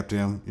should have kept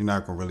him. You're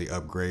not going to really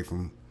upgrade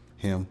from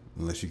him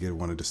unless you get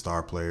one of the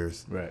star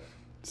players. Right.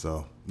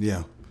 So,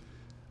 yeah.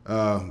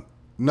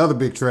 Another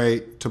big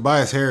trade.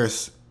 Tobias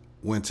Harris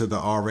went to the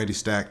already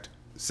stacked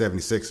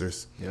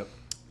 76ers. Yep.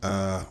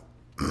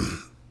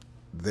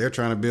 They're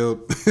trying to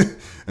build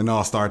an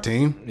all-star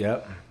team.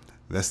 Yep.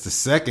 That's the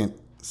second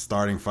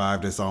starting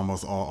five that's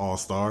almost all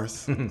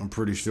all-stars, I'm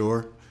pretty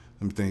sure.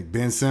 Let me think.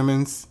 Ben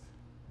Simmons,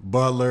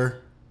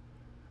 Butler,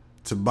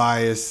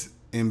 Tobias,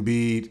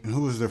 Embiid, and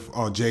who was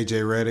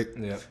J.J.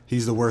 Redick. Yep.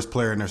 He's the worst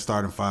player in their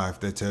starting five.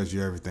 That tells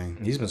you everything.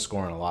 He's been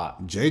scoring a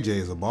lot. J.J.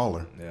 is a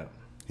baller. Yeah.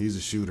 He's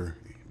a shooter.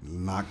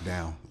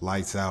 Knockdown.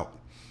 Lights out.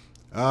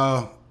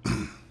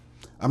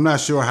 I'm not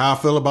sure how I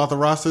feel about the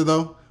roster,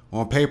 though.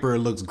 On paper, it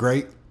looks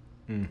great,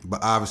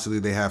 but obviously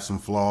they have some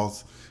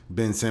flaws.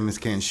 Ben Simmons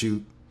can't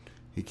shoot.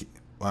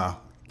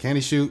 Can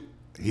he shoot?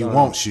 He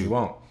won't shoot. He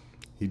won't.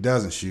 He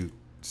doesn't shoot.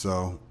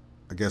 So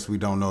I guess we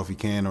don't know if he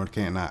can or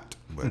cannot,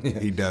 but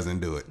he doesn't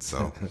do it.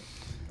 So,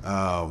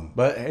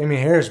 but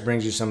Harris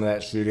brings you some of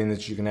that shooting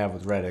that you can have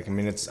with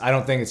Redick. I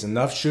don't think it's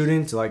enough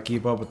shooting to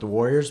keep up with the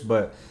Warriors,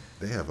 but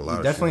they have a lot.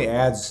 He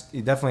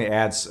definitely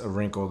adds a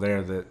wrinkle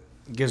there that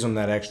gives him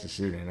that extra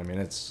shooting.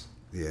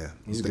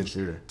 He's a good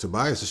shooter.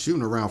 Tobias is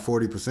shooting around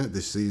 40%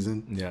 this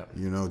season. Yeah.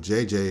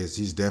 JJ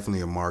he's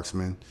definitely a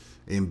marksman.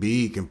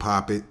 Embiid can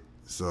pop it.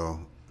 So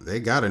they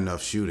got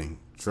enough shooting.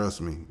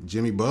 Trust me.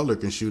 Jimmy Butler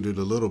can shoot it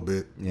a little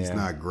bit. Yeah. He's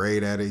not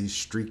great at it. He's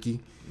streaky.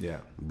 Yeah.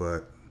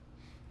 But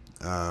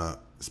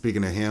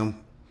speaking of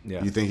him,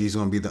 you think he's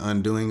going to be the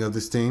undoing of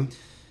this team?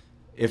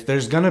 If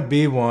there's going to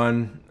be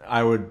one,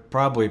 I would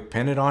probably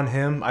pin it on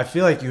him. I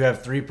feel like you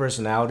have three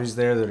personalities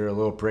there that are a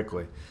little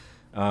prickly.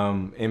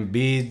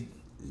 Embiid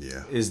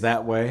is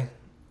that way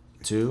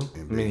too.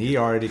 He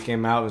already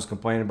came out and was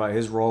complaining about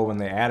his role when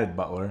they added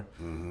Butler,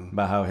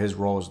 about how his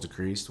role is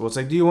decreased. Well, it's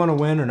do you want to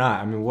win or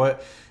not?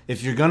 What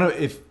if you're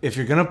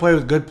gonna play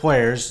with good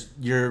players,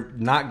 you're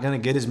not gonna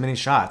get as many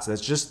shots.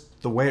 That's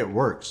just the way it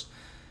works.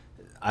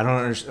 I don't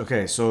understand.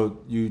 Okay, so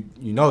you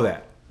know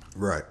that,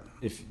 right?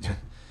 If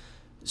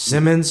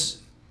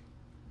Simmons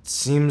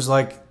seems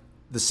like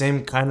the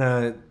same kind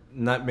of,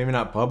 maybe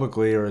not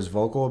publicly or as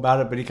vocal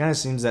about it, but he kind of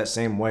seems that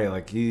same way.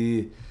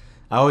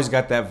 I always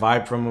got that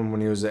vibe from him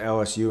when he was at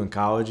LSU in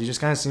college. He just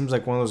kind of seems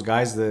like one of those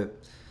guys that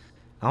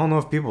I don't know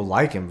if people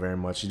like him very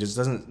much. He just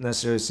doesn't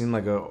necessarily seem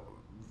like a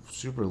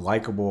super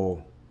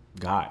likable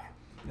guy.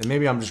 And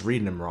maybe I'm just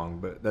reading him wrong,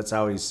 but that's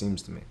how he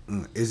seems to me.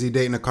 Is he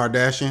dating a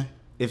Kardashian?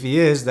 If he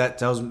is, that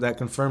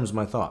confirms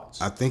my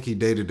thoughts. I think he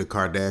dated a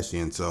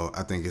Kardashian, so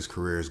I think his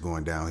career is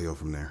going downhill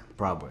from there.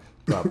 Probably.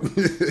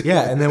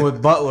 Yeah, and then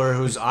with Butler,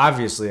 who's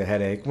obviously a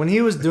headache. When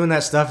he was doing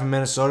that stuff in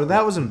Minnesota,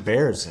 that was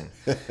embarrassing.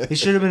 He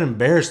should have been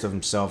embarrassed of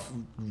himself,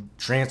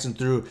 trancing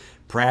through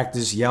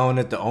practice, yelling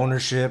at the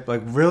ownership.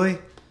 Really?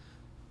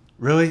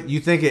 Really? You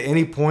think at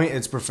any point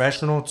it's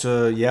professional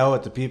to yell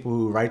at the people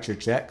who write your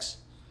checks?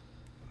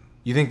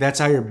 You think that's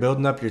how you're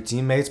building up your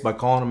teammates, by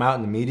calling them out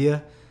in the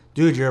media?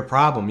 Dude, you're a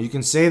problem. You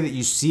can say that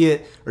you see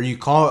it or you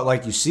call it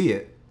like you see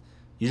it.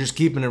 You're just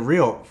keeping it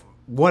real.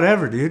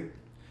 Whatever, dude.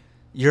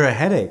 You're a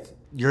headache.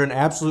 You're an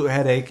absolute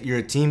headache. You're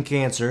a team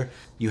cancer.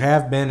 You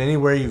have been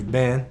anywhere you've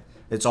been.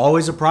 It's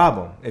always a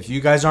problem. If you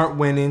guys aren't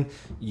winning,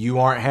 you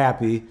aren't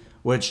happy,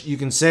 which you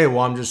can say, well,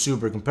 I'm just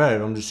super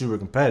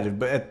competitive.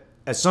 But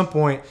at some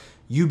point,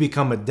 you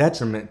become a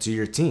detriment to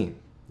your team.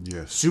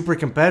 Yes. Super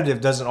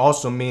competitive doesn't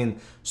also mean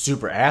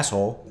super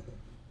asshole.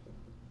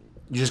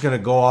 You're just gonna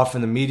go off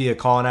in the media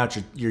calling out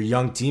your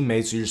young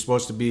teammates. So you're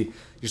supposed to be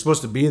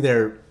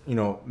there,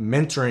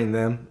 mentoring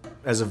them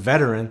as a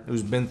veteran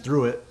who's been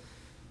through it,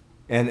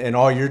 and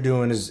all you're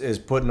doing is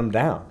putting them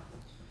down.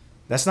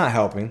 That's not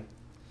helping.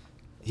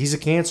 He's a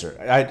cancer.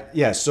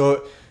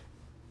 So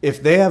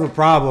if they have a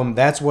problem,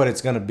 that's what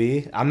it's gonna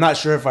be. I'm not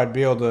sure if I'd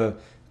be able to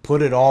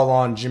put it all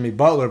on Jimmy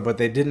Butler, but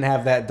they didn't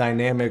have that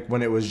dynamic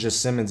when it was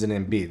just Simmons and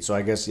Embiid. So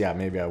I guess,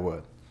 maybe I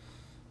would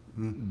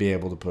be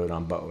able to put it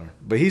on Butler.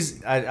 But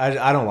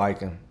I don't like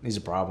him. He's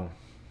a problem.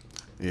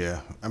 Yeah.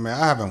 I mean,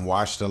 I haven't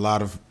watched a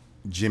lot of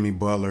Jimmy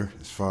Butler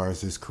as far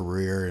as his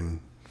career and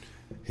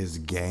his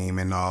game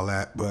and all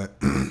that, but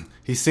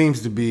he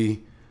seems to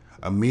be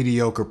a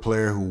mediocre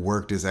player who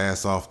worked his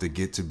ass off to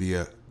get to be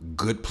a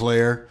good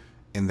player,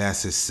 and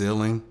that's his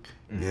ceiling,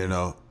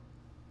 and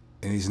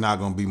he's not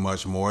going to be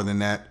much more than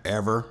that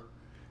ever.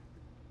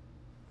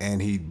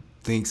 And he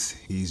thinks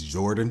he's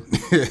Jordan.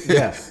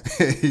 Yeah.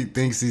 He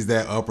thinks he's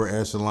that upper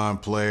echelon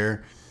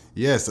player.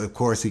 Yes, of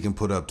course he can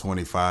put up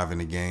 25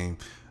 in a game.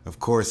 Of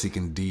course he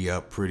can D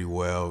up pretty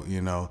well.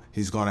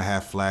 He's going to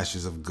have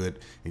flashes of good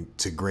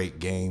to great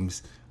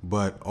games.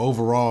 But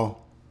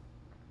overall,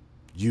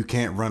 you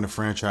can't run a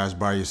franchise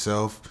by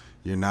yourself.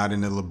 You're not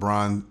in the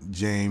LeBron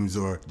James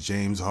or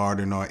James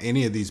Harden or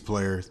any of these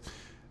players'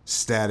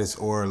 status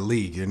or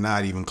league. You're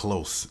not even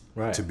close,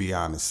 right, to be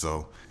honest.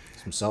 So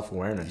some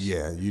self-awareness.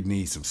 Yeah, you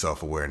need some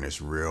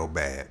self-awareness real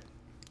bad.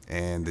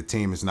 And the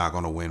team is not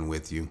going to win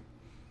with you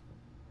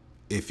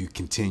if you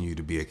continue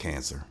to be a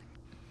cancer.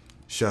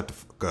 Shut the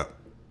fuck up.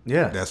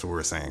 Yeah. That's what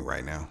we're saying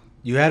right now.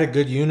 You had a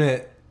good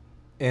unit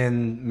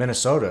in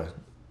Minnesota.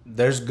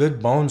 There's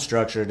good bone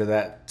structure to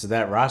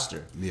that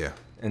roster. Yeah.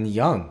 And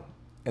young.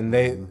 And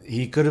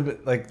he could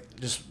have been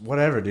just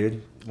whatever,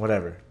 dude.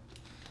 Whatever.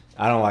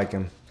 I don't like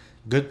him.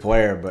 Good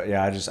player, but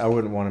I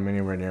wouldn't want him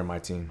anywhere near my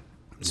team.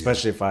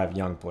 Especially if I have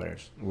young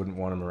players. I wouldn't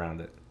want him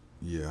around it.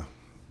 Yeah.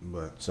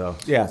 But so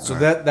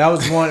that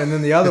was one, and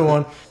then the other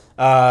one,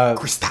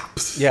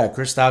 Kristaps. Yeah,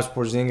 Kristaps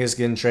Porzingis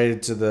getting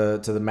traded to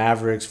the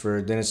Mavericks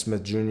for Dennis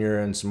Smith Jr.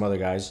 and some other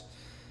guys.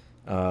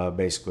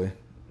 Basically.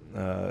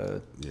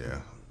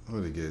 Yeah.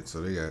 What did they get?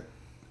 So they got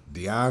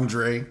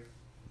DeAndre,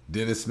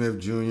 Dennis Smith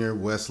Jr.,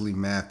 Wesley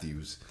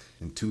Matthews,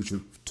 and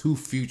two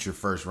future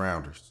first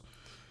rounders.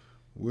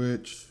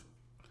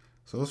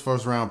 So those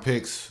first round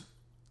picks,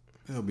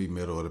 they'll be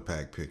middle of the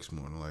pack picks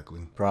more than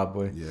likely.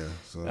 Probably. Yeah.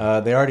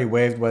 So they already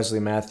waived Wesley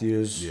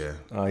Matthews. Yeah.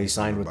 He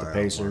signed with the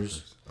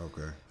Pacers.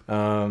 Markers.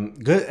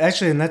 Okay. Good.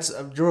 Actually, and that's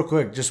real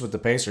quick, just with the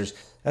Pacers,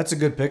 that's a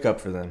good pickup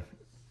for them.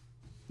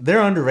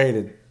 They're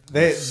underrated.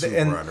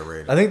 Super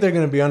underrated. I think they're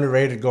going to be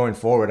underrated going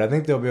forward. I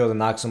think they'll be able to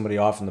knock somebody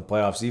off in the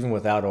playoffs, even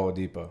without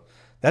Oladipo.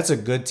 That's a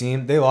good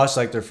team. They lost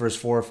their first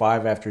 4 or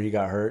 5 after he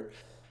got hurt.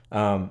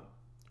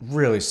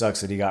 Really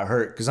sucks that he got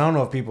hurt, because I don't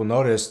know if people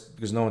noticed,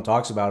 because no one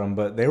talks about him,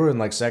 but they were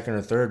in second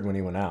or third when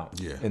he went out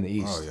in the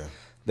East. Oh, yeah.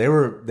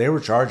 They were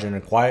charging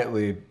and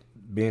quietly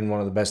being one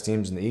of the best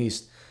teams in the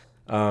East.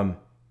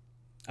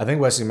 I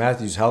think Wesley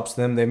Matthews helps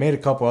them. They made a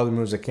couple other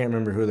moves. I can't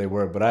remember who they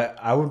were, but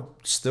I would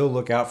still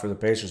look out for the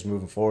Pacers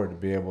moving forward to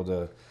be able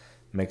to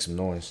make some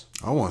noise.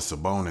 I want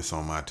Sabonis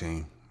on my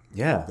team.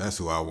 Yeah. That's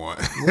who I want.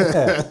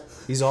 Yeah.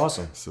 He's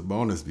awesome.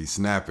 Sabonis be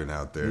snapping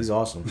out there. He's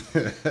awesome.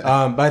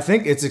 But I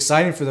think it's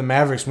exciting for the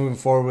Mavericks moving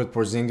forward with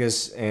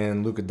Porzingis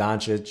and Luka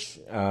Doncic.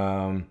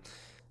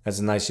 That's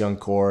a nice young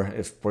core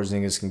if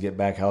Porzingis can get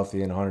back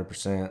healthy and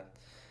 100%.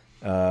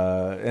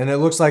 And it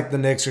looks like the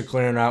Knicks are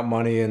clearing out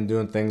money and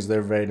doing things.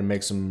 They're ready to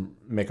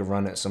make a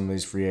run at some of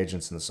these free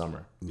agents in the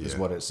summer, is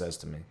what it says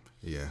to me.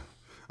 Yeah.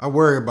 I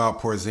worry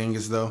about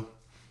Porzingis, though.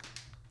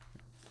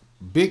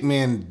 Big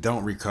men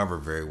don't recover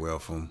very well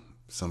from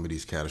some of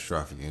these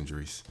catastrophic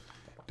injuries.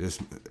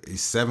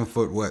 He's 7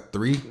 foot,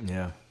 3?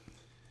 Yeah.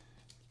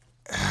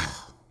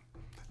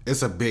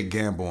 It's a big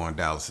gamble on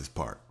Dallas's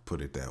part,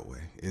 put it that way.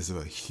 It's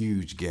a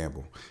huge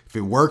gamble. If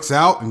it works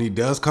out and he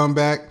does come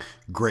back,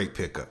 great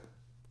pickup.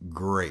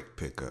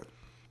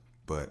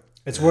 But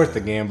it's worth the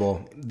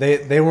gamble.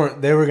 They were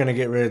going to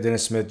get rid of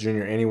Dennis Smith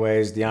Jr.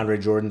 anyways.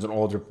 DeAndre Jordan's an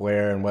older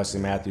player, and Wesley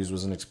Matthews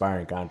was an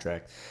expiring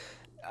contract.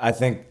 I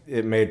think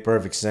it made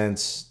perfect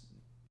sense.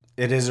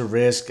 It is a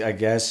risk, I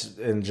guess,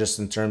 and just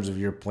in terms of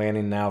your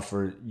planning now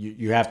for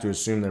you have to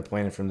assume they're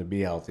planning for him to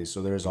be healthy,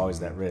 so there's always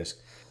that risk.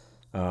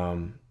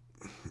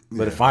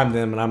 But if I'm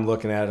them and I'm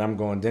looking at it, I'm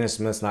going, Dennis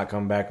Smith's not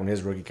coming back when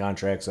his rookie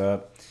contract's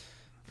up.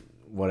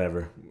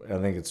 Whatever. I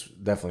think it's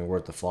definitely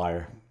worth the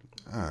flyer.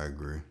 I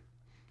agree.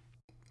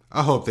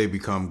 I hope they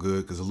become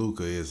good because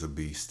Luka is a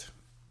beast.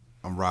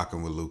 I'm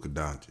rocking with Luka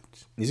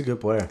Doncic. He's a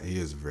good player. He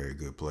is a very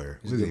good player.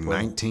 He's a good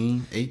player.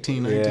 19,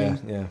 18,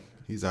 19? Yeah.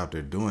 He's out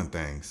there doing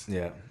things.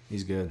 Yeah,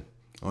 he's good.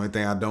 Only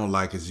thing I don't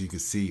like is you can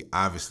see,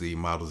 obviously, he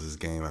models his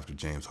game after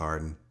James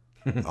Harden.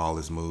 All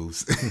his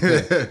moves.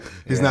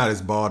 He's not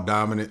as ball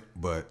dominant,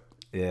 but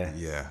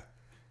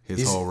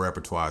his whole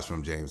repertoire is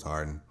from James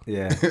Harden.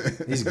 Yeah,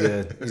 he's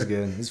good.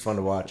 He's fun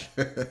to watch.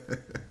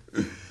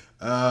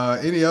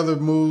 Any other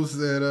moves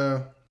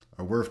that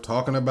are worth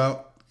talking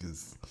about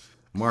because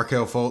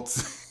Markelle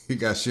Fultz, he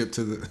got shipped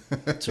to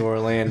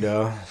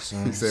Orlando. So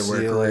he said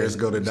where careers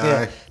go to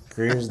die. Yeah,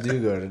 careers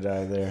do go to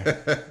die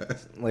there.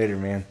 Later,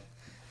 man.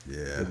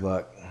 Yeah. Good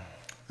luck.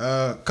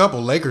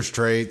 Couple Lakers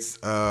trades.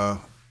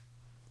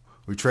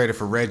 We traded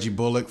for Reggie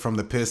Bullock from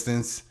the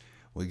Pistons.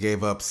 We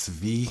gave up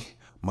Svi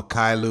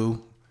Mykhailiuk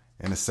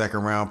and a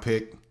second-round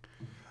pick.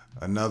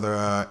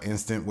 Another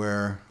instant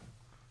where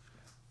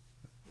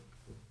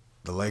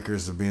the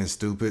Lakers are being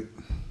stupid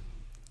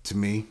to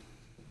me,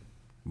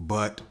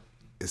 but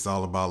it's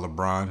all about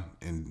LeBron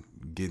and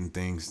getting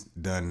things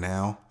done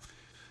now.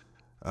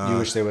 You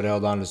wish they would have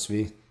held on to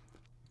Svi?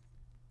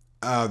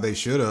 They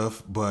should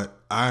have, but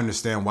I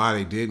understand why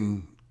they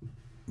didn't,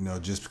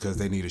 just because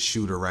they need a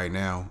shooter right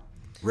now.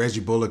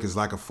 Reggie Bullock is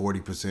like a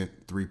 40%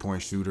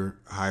 three-point shooter,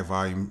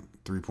 high-volume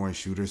three-point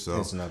shooter, so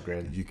it's an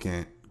upgrade. You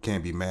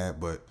can't be mad,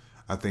 but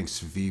I think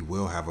Svi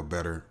will have a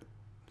better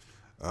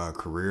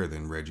career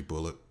than Reggie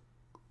Bullock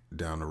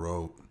down the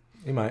road.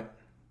 He might.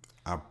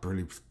 I'm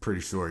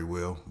pretty sure he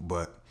will,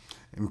 but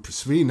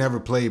Svi never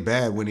played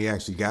bad when he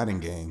actually got in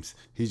games.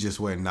 He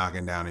just wasn't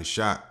knocking down his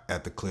shot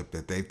at the clip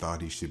that they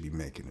thought he should be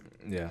making it.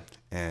 Yeah.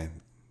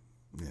 And,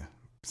 yeah.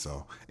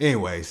 So,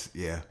 anyways,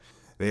 yeah.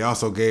 They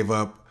also gave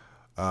up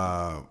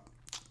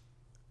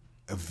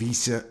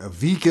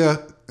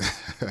Avika.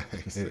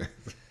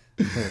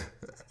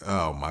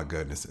 Oh, my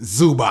goodness.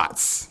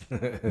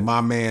 Zubats.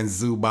 My man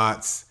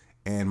Zubats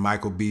and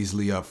Michael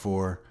Beasley up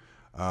for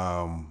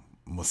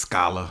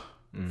Muscala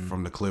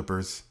from the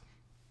Clippers.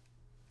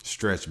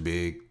 Stretch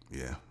big.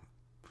 Yeah.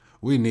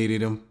 We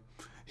needed him.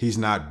 He's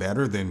not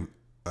better than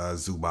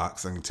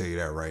Zubats, I can tell you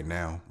that right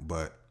now.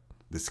 But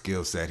the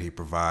skill set he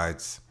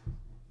provides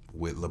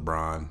with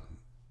LeBron,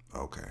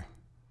 okay.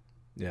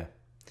 Yeah.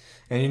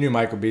 And you knew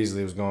Michael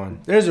Beasley was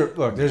going. There's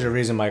a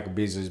reason Michael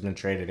Beasley's been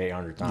traded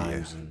 800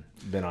 times and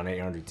been on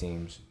 800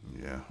 teams.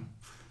 Yeah.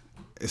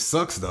 It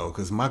sucks, though,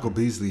 because Michael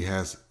Beasley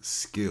has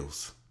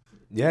skills.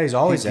 Yeah, he's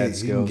always had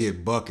skills. He can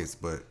get buckets,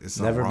 but it's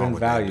never wrong been with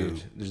valued.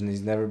 That dude.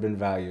 He's never been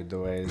valued the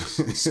way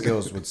his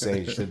skills would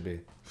say he should be.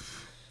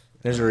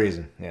 There's a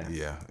reason, yeah.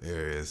 Yeah,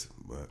 there is,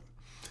 but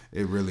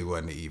it really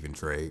wasn't an even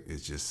trade.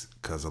 It's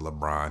just because of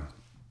LeBron.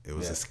 It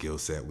was a skill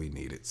set we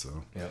needed.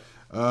 So, yep.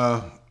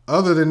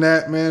 Other than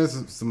that, man,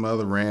 some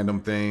other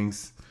random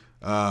things.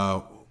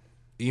 Iman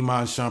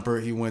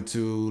Shumpert, he went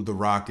to the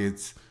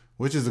Rockets,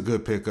 which is a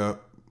good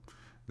pickup.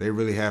 They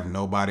really have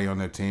nobody on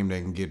their team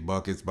that can get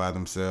buckets by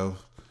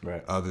themselves,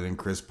 right? Other than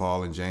Chris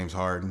Paul and James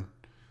Harden.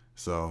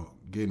 So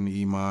getting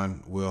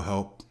Iman will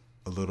help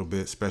a little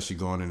bit, especially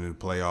going into the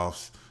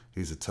playoffs.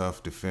 He's a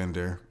tough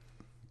defender,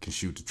 can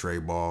shoot the tray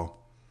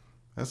ball.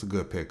 That's a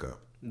good pickup.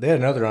 They had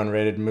another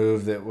underrated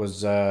move that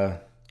was,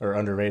 or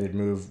underrated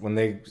move, when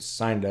they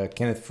signed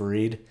Kenneth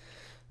Faried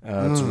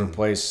to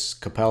replace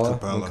Capella.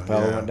 When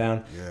Capella went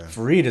down. Yeah.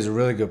 Faried is a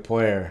really good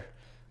player.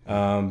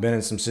 Been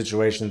in some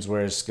situations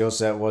where his skill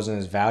set wasn't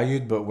as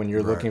valued, but when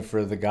you're looking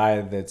for the guy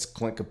that's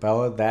Clint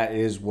Capella, that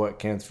is what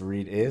Kenneth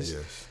Faried is.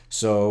 Yes.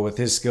 So with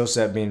his skill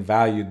set being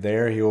valued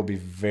there, he will be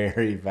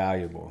very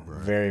valuable,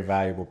 very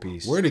valuable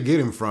piece. Where did he get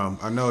him from?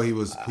 I know he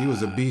was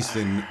a beast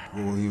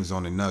when he was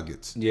on the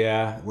Nuggets.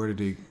 Yeah. Where did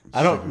he?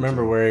 I don't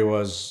remember where he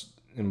was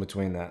in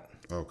between that.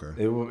 Okay.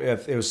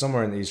 It was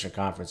somewhere in the Eastern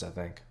Conference, I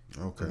think.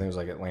 Okay. I think it was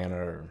like Atlanta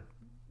or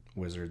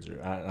Wizards, or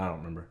I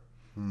don't remember.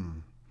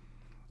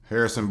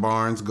 Harrison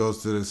Barnes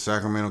goes to the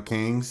Sacramento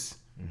Kings.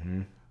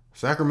 Mm-hmm.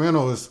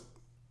 Sacramento is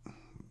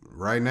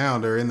right now,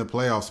 they're in the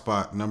playoff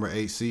spot, number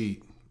 8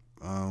 seed.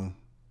 You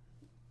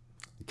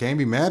can't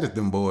be mad at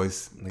them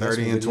boys.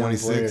 30 and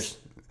 26,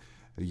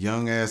 a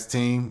young ass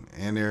team,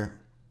 and they're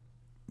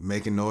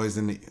making noise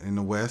in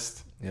the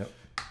West. Yep.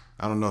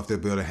 I don't know if they'll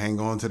be able to hang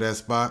on to that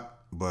spot,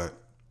 but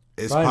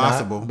it's Probably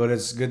possible. not, but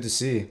it's good to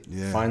see.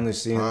 Yeah, finally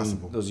seeing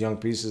those young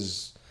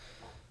pieces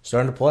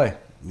starting to play.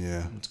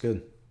 Yeah, it's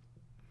good.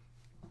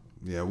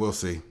 Yeah, we'll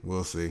see.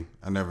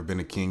 I've never been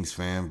a Kings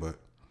fan, but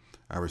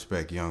I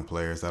respect young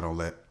players. I don't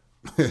let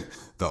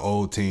the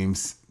old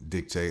teams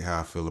dictate how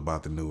I feel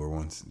about the newer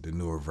ones, the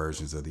newer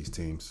versions of these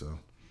teams. So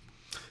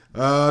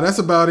that's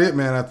about it,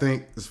 man. I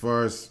think as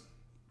far as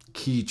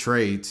key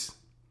trades.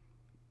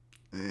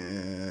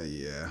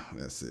 Yeah,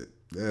 that's it.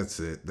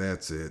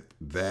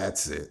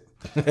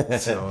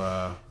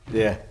 So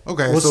yeah.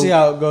 Okay. We'll see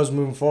how it goes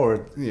moving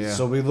forward. Yeah.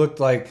 So it looks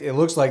like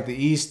the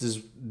East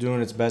is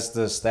doing its best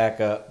to stack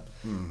up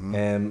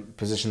and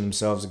position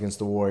themselves against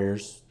the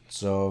Warriors.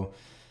 So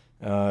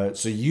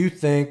you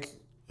think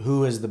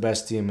who is the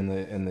best team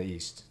in the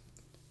East?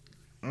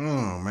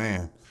 Oh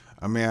man.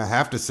 I mean, I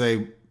have to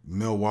say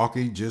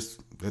Milwaukee, just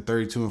they're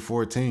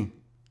 32-14.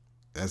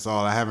 That's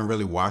all. I haven't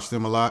really watched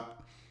them a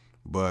lot,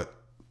 but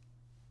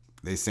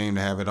they seem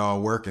to have it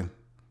all working.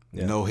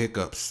 Yeah. No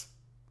hiccups,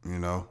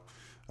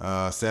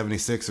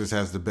 76ers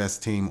has the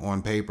best team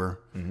on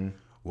paper. Mm-hmm.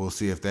 We'll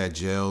see if that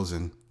gels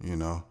and,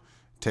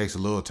 takes a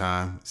little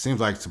time. Seems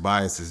like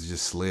Tobias has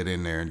just slid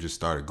in there and just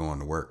started going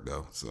to work,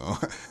 though. So,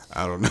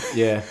 I don't know.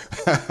 Yeah.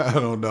 I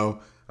don't know.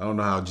 I don't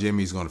know how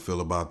Jimmy's going to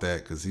feel about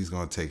that because he's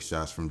going to take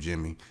shots from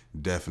Jimmy,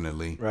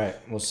 definitely. Right.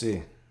 We'll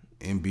see.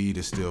 Embiid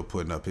is still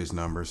putting up his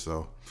numbers.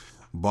 So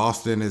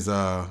Boston is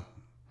they're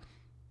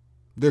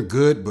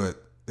good,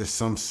 but there's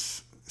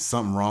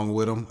something wrong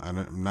with them.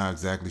 I'm not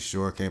exactly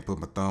sure. Can't put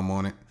my thumb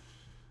on it.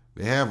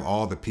 They have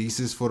all the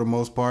pieces for the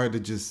most part.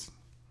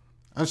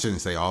 I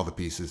shouldn't say all the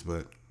pieces,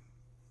 but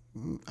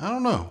I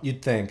don't know.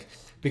 You'd think.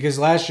 Because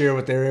last year,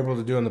 what they were able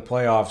to do in the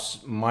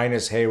playoffs,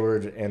 minus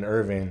Hayward and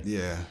Irving,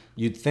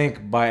 you'd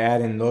think by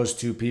adding those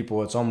two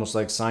people, it's almost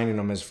like signing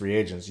them as free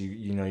agents.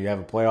 You have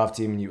a playoff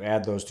team and you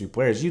add those two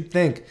players. You'd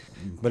think,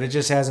 but it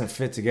just hasn't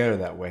fit together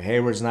that way.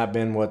 Hayward's not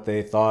been what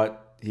they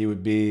thought he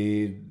would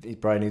be. He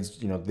probably needs,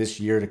 this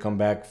year to come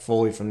back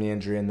fully from the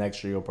injury, and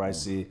next year you'll probably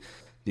see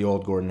the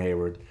old Gordon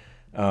Hayward.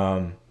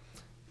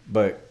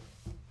 But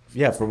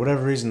yeah, for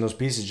whatever reason, those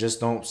pieces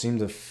just don't seem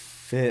to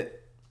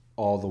fit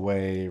all the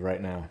way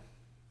right now.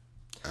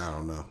 I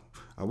don't know.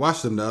 I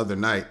watched them the other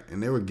night,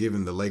 and they were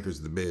giving the Lakers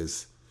the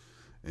biz,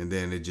 and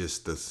then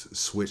the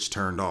switch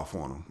turned off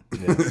on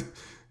them.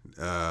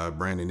 Yeah.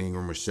 Brandon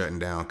Ingram was shutting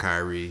down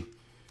Kyrie,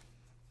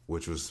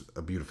 which was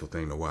a beautiful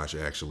thing to watch,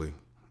 actually.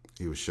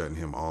 He was shutting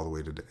him all the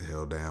way to the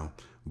hell down.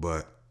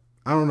 But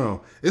I don't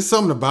know. It's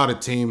something about a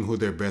team who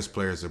their best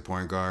player is their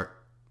point guard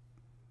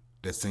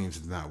that seems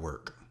to not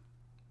work.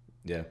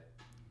 Yeah.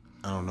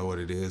 I don't know what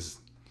it is.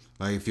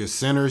 Like, if your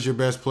center is your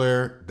best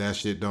player, that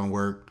shit don't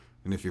work.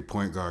 And if your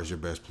point guard is your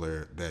best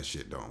player, that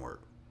shit don't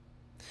work.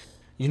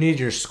 You need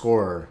your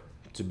scorer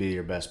to be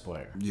your best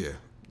player. Yeah.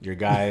 Your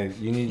guy,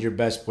 you need your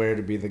best player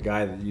to be the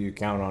guy that you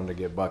count on to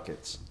get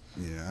buckets.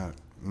 Yeah.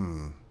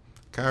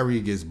 Kyrie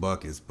gets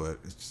buckets, but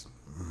it's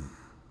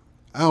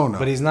I don't know.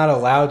 But he's not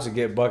allowed to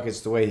get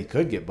buckets the way he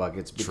could get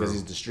buckets because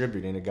he's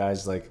distributing to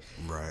guys like,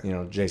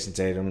 Jason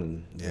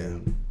Tatum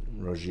and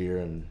Rozier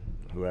and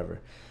whoever.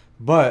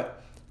 But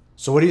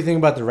so what do you think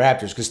about the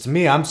Raptors? Because to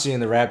me, I'm seeing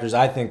the Raptors.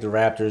 I think the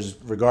Raptors,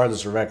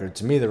 regardless of record,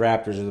 to me, the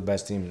Raptors are the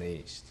best team in the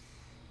East.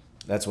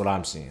 That's what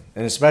I'm seeing.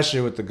 And especially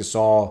with the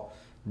Gasol,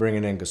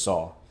 bringing in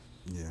Gasol.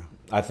 Yeah.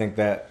 I think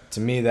that, to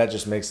me, that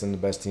just makes them the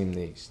best team in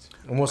the East.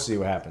 And we'll see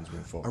what happens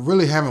moving forward. I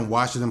really haven't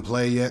watched them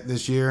play yet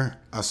this year.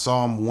 I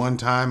saw them one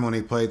time when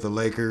they played the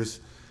Lakers,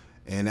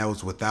 and that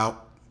was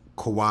without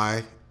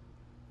Kawhi.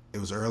 It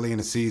was early in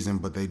the season,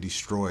 but they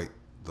destroyed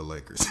the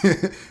Lakers.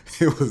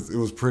 It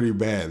was pretty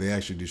bad. They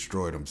actually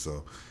destroyed them.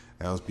 So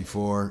that was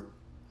before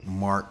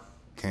Mark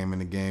came in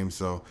the game.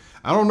 So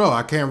I don't know.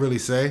 I can't really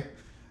say.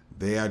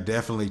 They are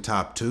definitely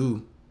top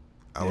two.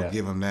 I would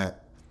give them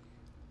that.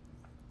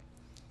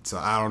 So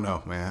I don't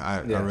know, man.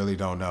 I really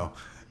don't know.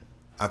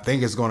 I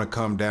think it's going to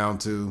come down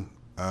to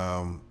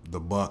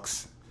the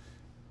Bucks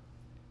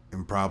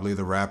and probably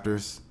the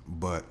Raptors,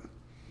 but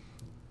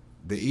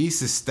the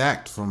East is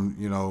stacked from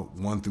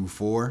 1 through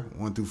 4,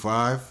 1 through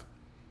 5.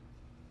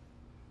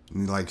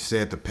 And like you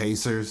said, the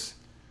Pacers,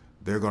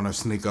 they're going to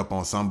sneak up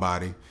on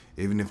somebody.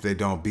 Even if they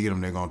don't beat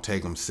them, they're going to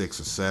take them 6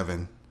 or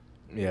 7.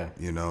 Yeah.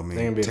 You know what I mean?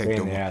 They're going to be a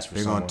pain in the ass for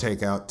someone. They're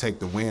going to take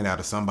the wind out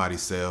of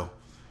somebody's sail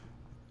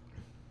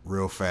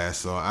real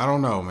fast. So I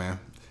don't know, man.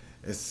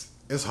 It's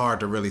hard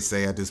to really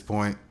say at this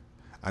point.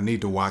 I need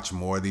to watch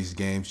more of these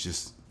games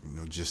just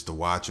to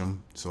watch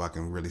them so I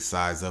can really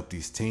size up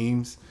these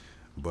teams.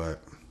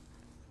 But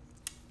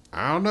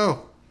I don't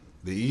know.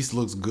 The East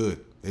looks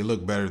good. They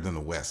look better than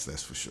the West,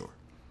 that's for sure.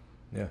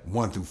 Yeah.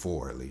 1 through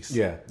 4 at least.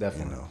 Yeah,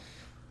 definitely.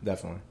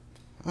 Definitely.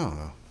 I don't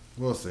know.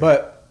 We'll see.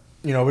 But,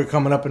 we're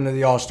coming up into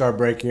the All-Star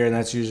break here, and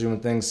that's usually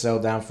when things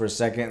settle down for a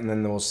second, and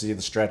then we'll see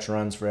the stretch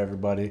runs for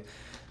everybody.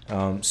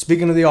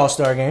 Speaking of the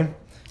All-Star game,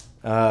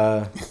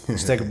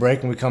 let's take a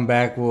break. When we come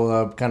back,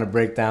 we'll kind of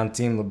break down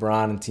Team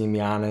LeBron and Team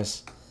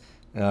Giannis.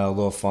 A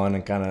little fun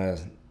and kind of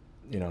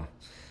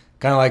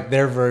like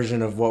their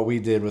version of what we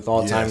did with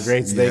all-time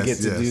greats. They get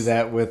to do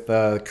that with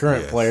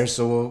current players.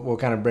 So we'll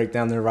kind of break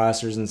down their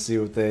rosters and see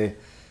what they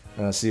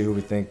see who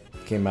we think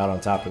came out on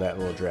top of that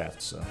little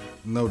draft. So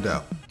no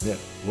doubt. Yeah.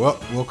 Well,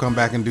 we'll come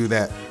back and do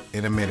that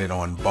in a minute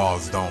on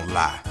Balls Don't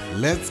Lie.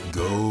 Let's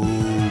go.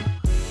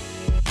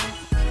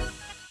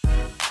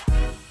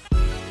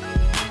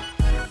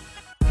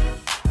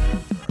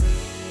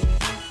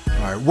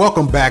 All right,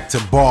 welcome back to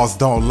Balls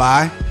Don't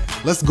Lie.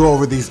 Let's go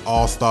over these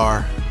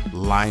All-Star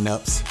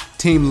lineups.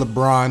 Team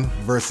LeBron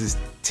versus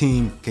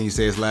Team, can you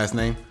say his last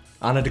name?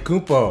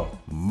 Antetokounmpo.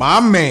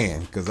 My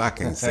man, because I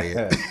can't say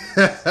it.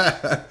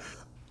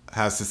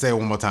 Has to say it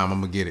one more time,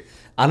 I'm going to get it.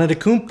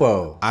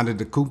 Antetokounmpo. Giannis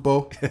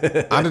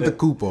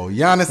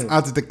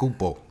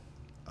Antetokounmpo.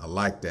 I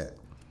like that.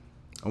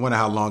 I wonder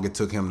how long it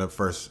took him to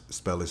first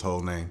spell his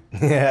whole name.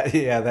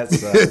 Yeah,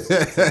 that's...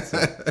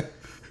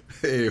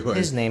 Anyway.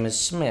 His name is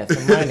Smith,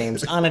 and my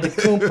name's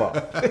Antetokounmpo.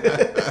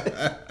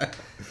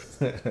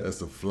 That's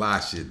some fly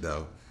shit,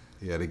 though.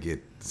 He had to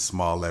get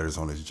small letters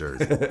on his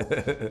jersey.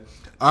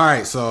 All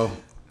right, so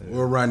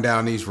we'll run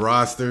down these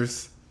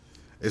rosters.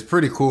 It's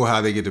pretty cool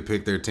how they get to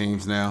pick their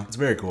teams now. It's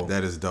very cool.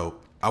 That is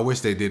dope. I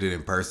wish they did it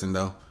in person,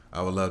 though.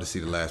 I would love to see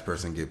the last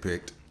person get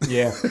picked.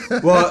 Yeah.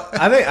 Well,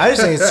 I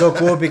just think it's so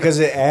cool because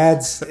it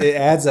adds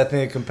I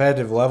think a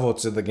competitive level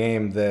to the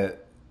game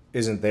that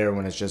isn't there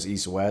when it's just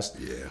East-West.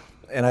 Yeah.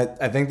 And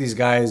I think these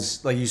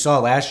guys, like you saw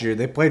last year,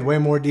 they played way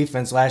more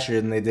defense last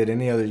year than they did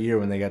any other year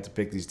when they got to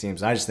pick these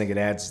teams. I just think it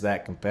adds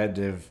that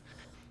competitive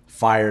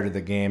fire to the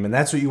game. And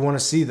that's what you want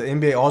to see. The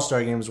NBA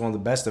All-Star Game is one of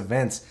the best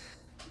events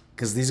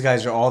because these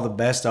guys are all the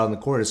best out on the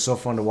court. It's so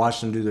fun to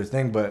watch them do their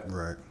thing, but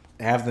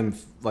have them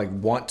like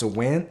want to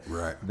win.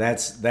 Right.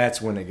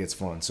 That's when it gets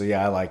fun. So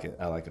yeah, I like it.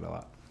 I like it a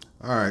lot.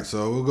 All right,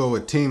 so we'll go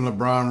with Team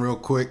LeBron real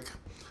quick.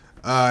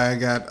 I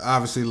got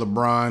obviously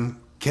LeBron,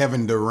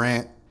 Kevin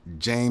Durant,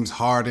 James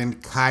Harden,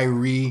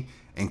 Kyrie,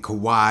 and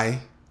Kawhi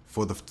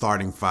for the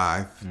starting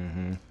five.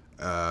 And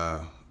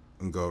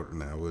go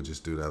now. We'll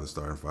just do the other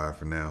starting five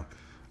for now.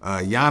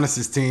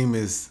 Giannis's team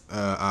is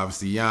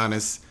obviously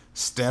Giannis,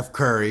 Steph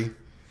Curry,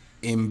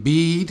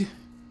 Embiid,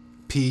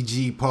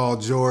 PG Paul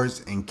George,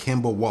 and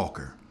Kemba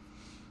Walker.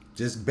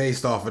 Just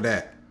based off of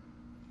that.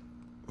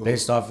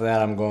 Based off of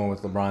that, I'm going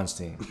with LeBron's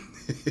team.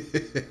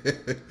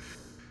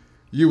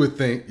 You would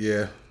think,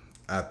 yeah,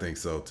 I think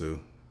so too.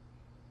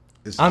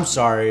 I'm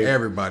sorry.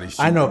 Everybody's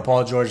I know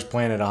Paul George is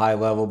playing at a high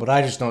level, but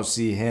I just don't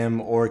see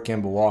him or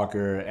Kemba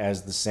Walker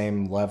as the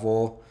same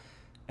level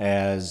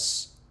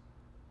as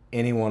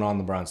anyone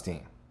on LeBron's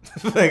team.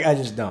 Like, I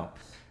just don't.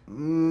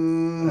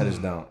 I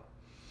just don't.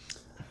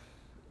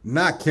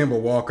 Not Kemba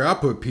Walker. I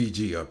put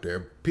PG up there.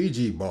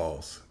 PG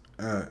balls.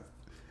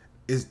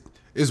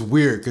 It's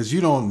weird because you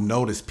don't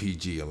notice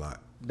PG a lot.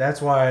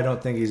 That's why I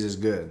don't think he's as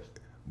good.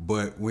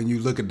 But when you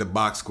look at the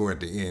box score at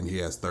the end, he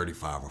has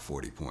 35 or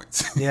 40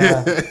 points.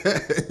 Yeah.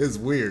 It's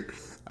weird.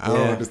 I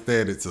don't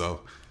understand it,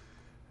 so.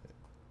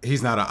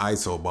 He's not an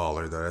ISO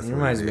baller, though. That's He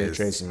reminds me of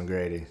Tracy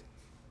McGrady.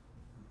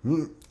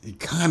 You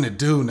kind of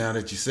do now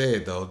that you say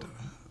it, though.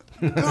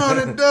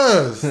 God, it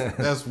does.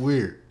 That's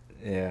weird.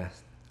 Yeah.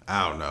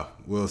 I don't know.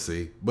 We'll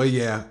see. But,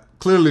 yeah,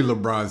 clearly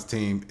LeBron's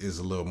team is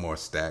a little more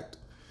stacked.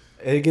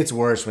 It gets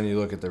worse when you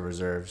look at the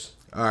reserves.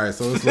 All right,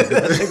 so let's look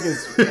at I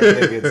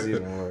think it's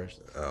even worse.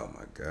 Oh,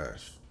 my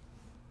gosh.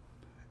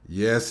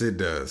 Yes, it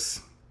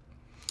does.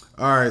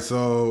 All right,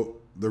 so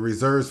the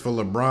reserves for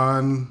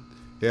LeBron,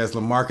 he has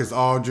LaMarcus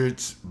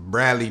Aldridge,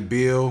 Bradley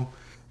Beal,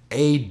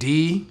 AD,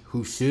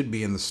 who should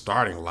be in the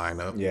starting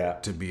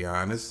lineup, to be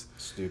honest.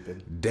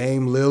 Stupid.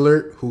 Dame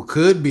Lillard, who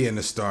could be in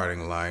the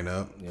starting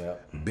lineup. Yeah.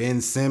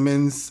 Ben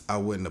Simmons, I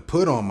wouldn't have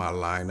put on my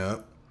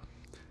lineup.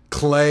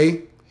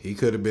 Clay, he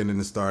could have been in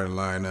the starting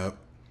lineup.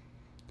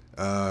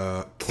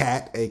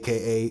 Cat,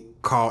 a.k.a.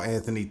 Karl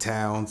Anthony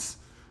Towns,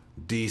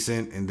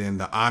 decent. And then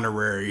the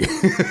honorary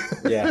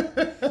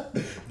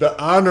the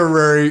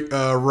honorary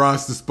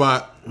roster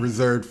spot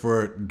reserved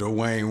for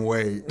Dwayne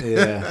Wade.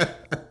 Yeah.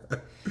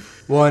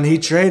 Well, and he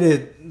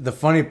traded, the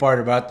funny part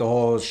about the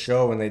whole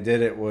show when they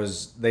did it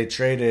was they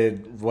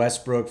traded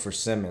Westbrook for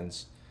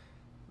Simmons.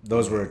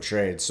 Those were a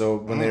trade. So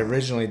when they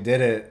originally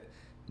did it,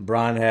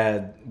 Bron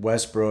had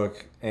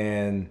Westbrook,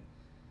 and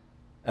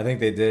I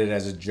think they did it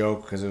as a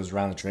joke because it was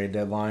around the trade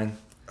deadline.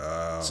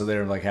 So they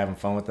were like having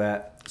fun with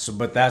that. So,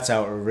 but that's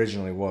how it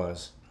originally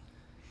was.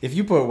 If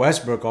you put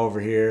Westbrook over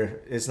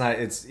here, it's not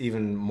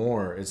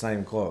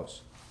even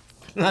close.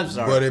 I'm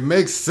sorry. But it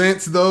makes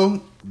sense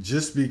though,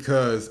 just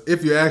because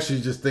if you're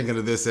actually just thinking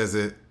of this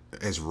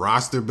as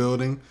roster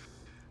building,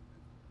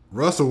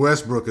 Russell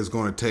Westbrook is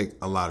going to take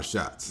a lot of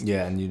shots.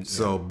 Yeah,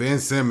 so Ben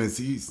Simmons,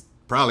 he's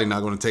probably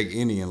not going to take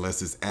any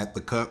unless it's at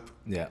the cup.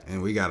 Yeah.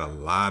 And we got a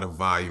lot of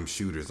volume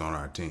shooters on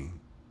our team.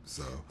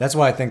 So that's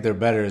why I think they're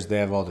better is they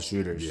have all the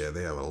shooters. Yeah,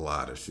 they have a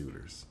lot of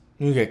shooters.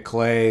 You get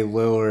Clay,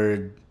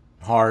 Lillard,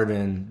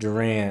 Harden,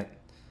 Durant,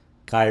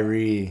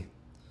 Kyrie,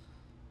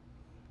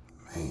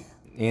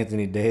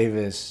 Anthony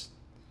Davis.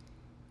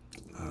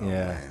 Oh,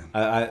 yeah.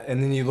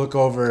 And then you look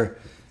over.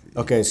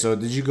 Okay, so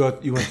you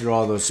went through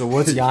all those. So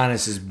what's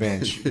Giannis's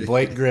bench?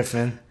 Blake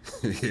Griffin.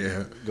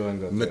 Yeah. Go ahead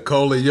and go.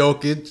 Nikola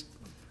Jokic,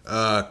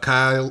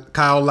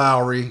 Kyle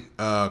Lowry,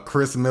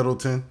 Chris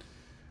Middleton,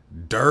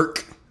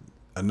 Dirk,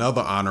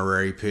 another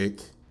honorary pick,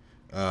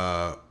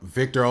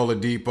 Victor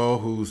Oladipo,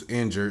 who's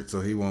injured,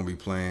 so he won't be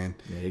playing.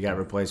 Yeah, he got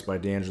replaced by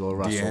D'Angelo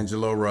Russell.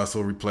 D'Angelo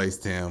Russell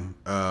replaced him.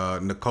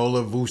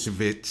 Nikola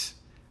Vucevic,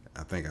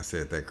 I think I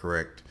said that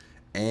correct,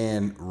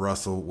 and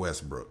Russell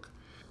Westbrook.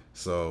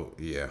 So,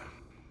 yeah.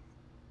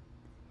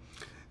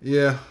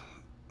 Yeah.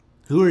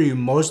 Who are you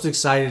most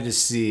excited to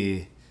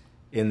see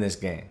in this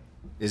game?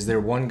 Is there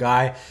one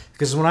guy?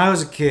 Because when I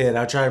was a kid,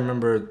 I try to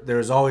remember there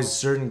was always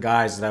certain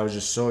guys that I was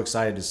just so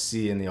excited to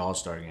see in the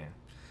All-Star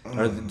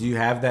game. Do you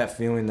have that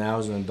feeling now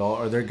as an adult?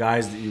 Are there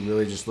guys that you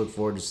really just look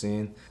forward to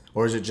seeing?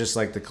 Or is it just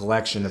like the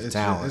collection of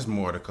talent? It's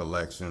more the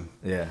collection.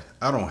 Yeah.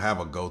 I don't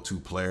have a go-to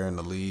player in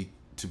the league.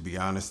 To be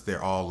honest,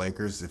 they're all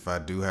Lakers if I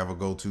do have a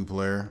go-to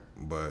player.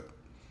 But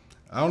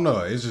I don't know.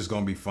 It's just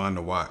going to be fun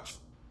to watch.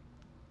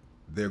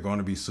 They're going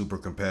to be super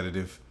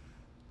competitive.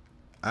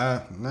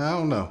 I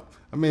don't know.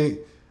 I mean,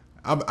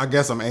 I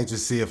guess I'm anxious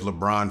to see if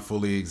LeBron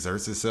fully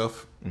exerts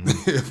himself.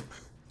 Mm-hmm.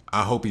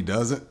 I hope he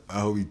doesn't. I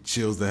hope he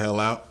chills the hell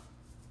out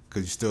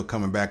because he's still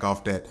coming back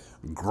off that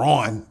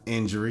groin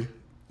injury.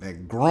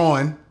 That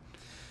groin.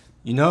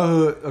 You know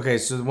who? Okay,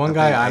 so the one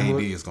guy AD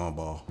is going to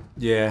ball.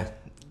 Yeah.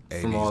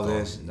 from all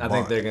this. I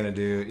think they're going to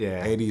do,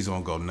 yeah. AD's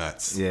going to go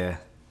nuts. Yeah.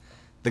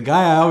 The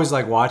guy I always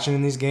like watching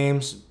in these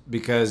games,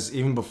 because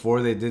even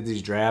before they did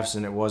these drafts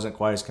and it wasn't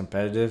quite as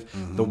competitive,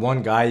 the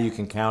one guy you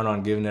can count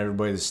on giving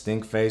everybody the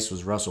stink face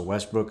was Russell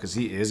Westbrook, because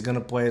he is going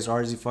to play as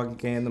hard as he fucking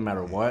can no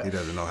matter what. He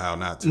doesn't know how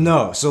not to.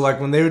 No. So, like,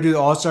 when they would do the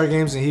All-Star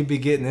games and he'd be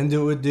getting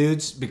into it with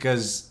dudes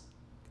because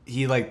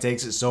he, like,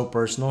 takes it so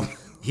personal,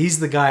 he's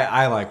the guy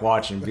I like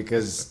watching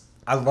because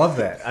I love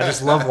that. I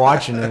just love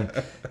watching him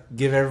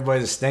give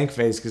everybody the stink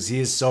face because he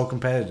is so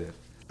competitive.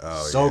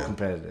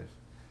 Competitive.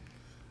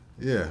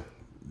 Yeah.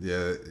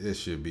 Yeah, it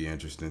should be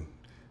interesting.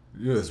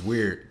 You know, it's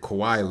weird.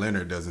 Kawhi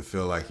Leonard doesn't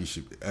feel like he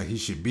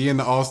should be in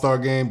the All-Star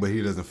game, but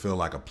he doesn't feel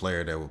like a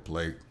player that would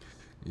play.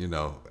 You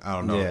know, I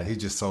don't know. Yeah. He's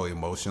just so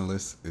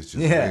emotionless. It's just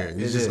weird.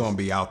 He's just going to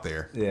be out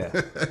there. Yeah.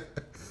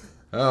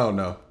 I don't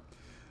know.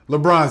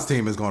 LeBron's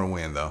team is going to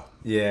win, though.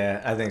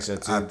 Yeah, I think so,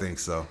 too. I think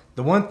so.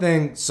 The one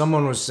thing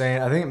someone was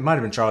saying, I think it might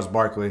have been Charles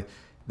Barkley,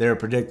 they were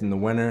predicting the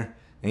winner,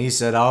 and he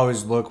said, I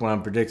always look when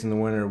I'm predicting the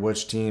winner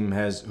which team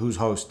who's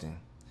hosting.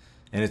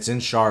 And it's in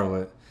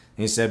Charlotte.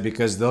 And he said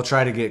because they'll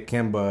try to get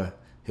Kemba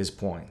his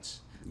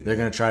points. Yeah. They're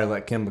going to try to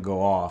let Kemba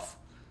go off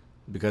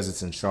because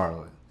it's in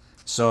Charlotte.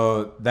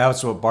 So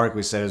that's what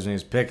Barkley said when he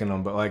was picking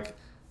them. But, like,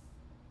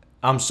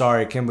 I'm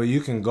sorry, Kemba, you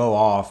can go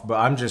off, but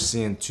I'm just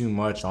seeing too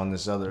much on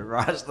this other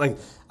roster. Like,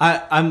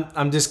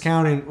 I'm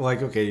discounting,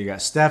 like, okay, you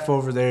got Steph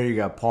over there, you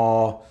got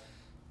Paul,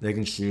 they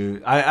can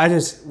shoot. I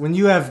just, when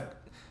you have,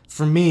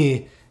 for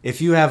me, if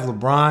you have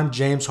LeBron,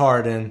 James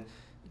Harden,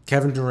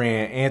 Kevin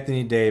Durant,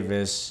 Anthony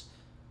Davis,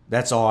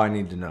 that's all I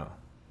need to know.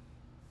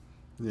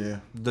 Yeah.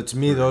 To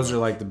me, those are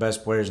like the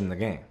best players in the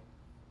game.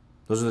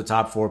 Those are the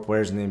top 4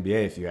 players in the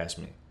NBA, if you ask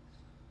me.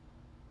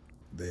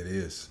 It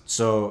is.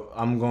 So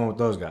I'm going with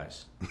those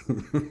guys.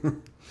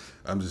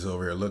 I'm just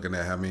over here looking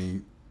at how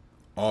many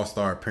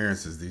All-Star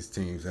appearances these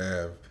teams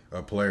have,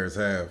 players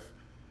have.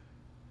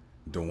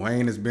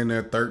 Dwayne has been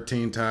there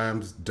 13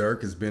 times.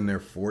 Dirk has been there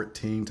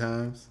 14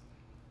 times.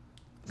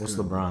 What's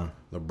LeBron?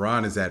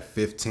 LeBron is at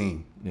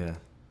 15. Yeah.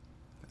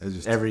 It's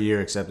just every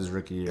year except his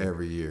rookie year.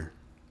 Every year.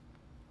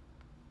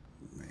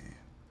 Man,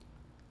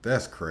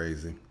 that's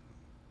crazy.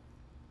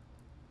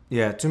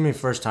 Yeah, too many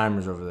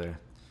first-timers over there.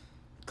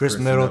 Chris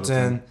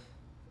Middleton,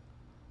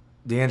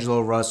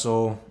 D'Angelo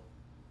Russell,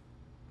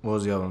 what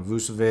was the other one?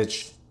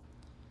 Vucevic.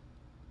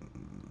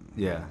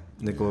 Yeah,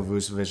 Nikola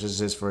Vucevic is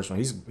his first one.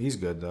 He's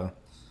good, though.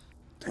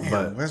 Damn,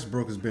 but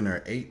Westbrook has been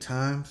there 8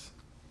 times.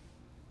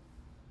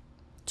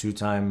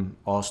 2-time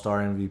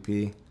All-Star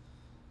MVP.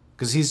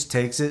 Because he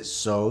takes it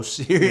so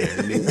serious.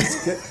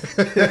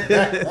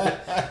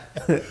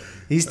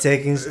 He's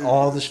taking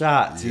all the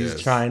shots. Yes.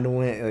 He's trying to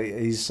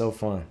win. He's so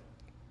fun.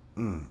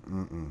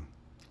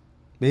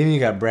 But even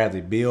you got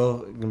Bradley Beal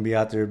going to be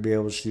out there, be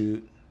able to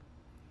shoot.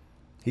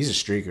 He's a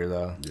streaker,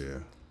 though. Yeah.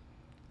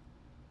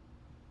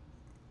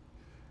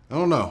 I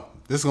don't know.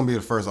 This is going to be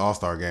the first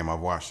All-Star game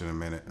I've watched in a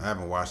minute. I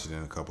haven't watched it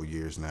in a couple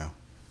years now.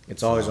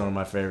 It's always one of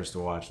my favorites to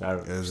watch.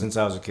 Since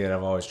I was a kid,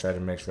 I've always tried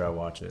to make sure I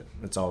watch it.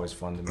 It's always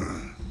fun to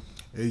me.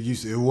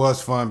 It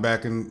was fun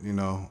back in,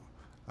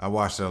 I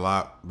watched it a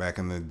lot back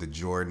in the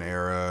Jordan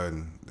era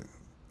and the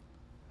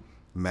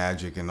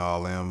Magic and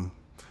all them.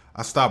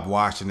 I stopped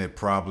watching it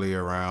probably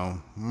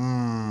around,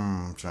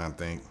 I'm trying to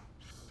think.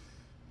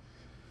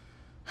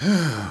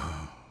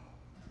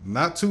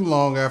 Not too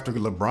long after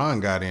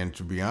LeBron got in,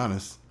 to be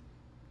honest.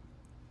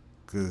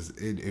 Because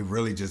it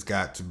really just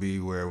got to be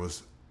where it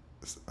was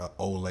an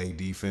Olay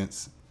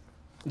defense.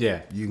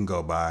 Yeah. You can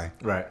go by.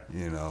 Right.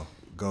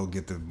 Go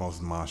get the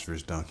most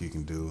monstrous dunk you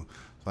can do.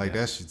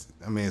 That's just,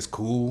 it's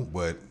cool,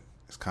 but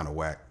it's kind of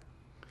whack.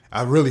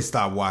 I really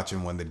stopped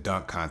watching when the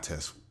dunk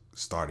contest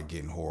started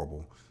getting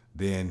horrible.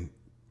 Then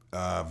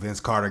Vince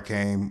Carter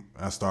came.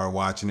 I started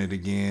watching it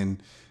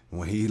again.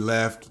 When he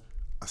left,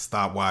 I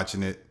stopped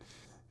watching it.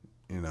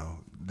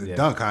 The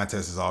dunk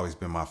contest has always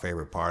been my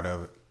favorite part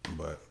of it.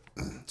 But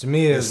to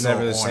me, it was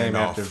never the same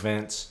after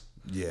Vince.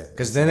 Yeah.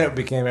 Because then it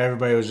became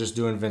everybody was just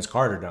doing Vince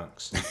Carter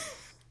dunks.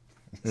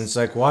 And it's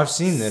like, well, I've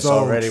seen this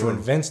already when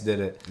Vince did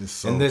it.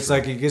 It's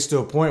like it gets to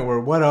a point where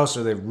what else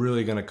are they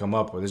really going to come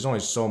up with? There's only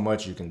so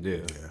much you can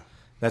do. Yeah.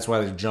 That's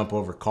why they jump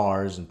over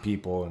cars and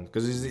people.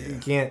 Because you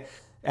can't.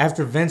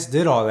 After Vince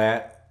did all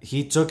that,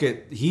 he took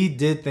it. He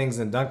did things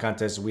in dunk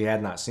contests we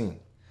had not seen.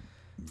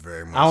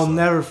 Very much. I'll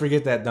never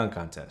forget that dunk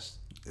contest.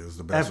 It was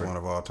the best one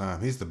of all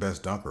time. He's the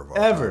best dunker of all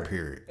time.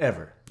 Period.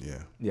 Ever.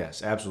 Yeah.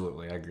 Yes,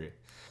 absolutely. I agree.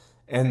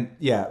 And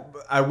yeah,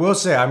 I will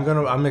say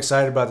I'm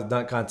excited about the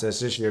dunk contest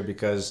this year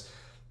because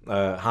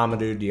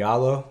Hamidou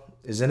Diallo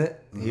is in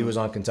it. Mm-hmm. He was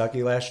on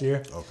Kentucky last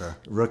year. Okay.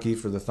 Rookie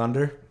for the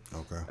Thunder.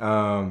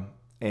 Okay.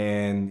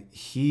 And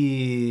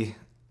he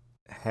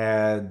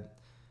had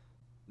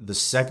the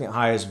second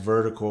highest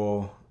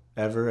vertical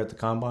ever at the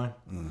combine.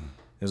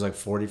 It was like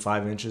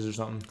 45 inches or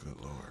something. Good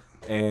Lord.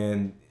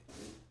 And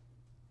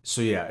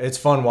so yeah, it's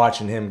fun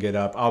watching him get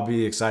up. I'll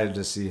be excited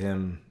to see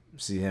him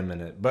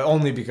in it, but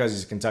only because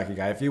he's a Kentucky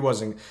guy. If he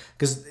wasn't,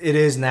 because it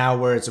is now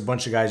where it's a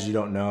bunch of guys you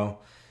don't know.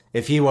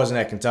 If he wasn't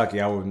at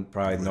Kentucky, I wouldn't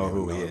probably know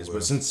who he is.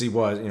 But since he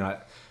was,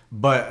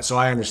 But so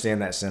I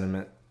understand that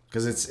sentiment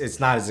because it's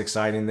not as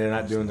exciting. They're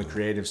not doing the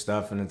creative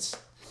stuff, and it's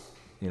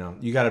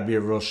you got to be a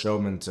real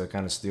showman to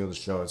kind of steal the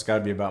show. It's got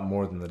to be about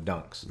more than the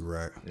dunks.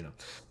 Right.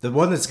 The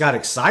one that's got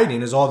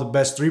exciting is all the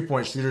best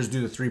 3-point shooters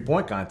do the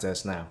 3-point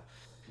contest now.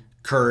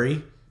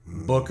 Curry,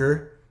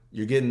 Booker,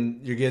 you're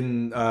getting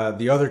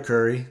the other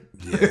Curry.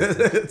 Yeah,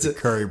 the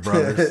Curry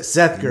brothers.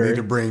 Seth Curry. You need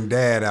to bring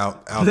Dad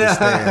out the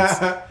stands.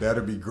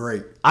 That'd be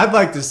great. I'd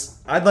like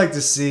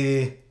to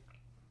see.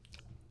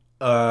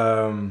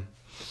 I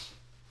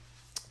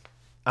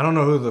don't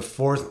know who the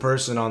fourth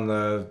person on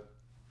the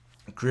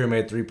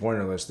career-made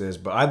 3-pointer list is,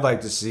 but I'd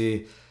like to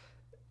see,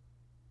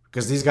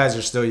 because these guys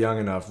are still young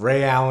enough.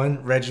 Ray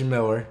Allen, Reggie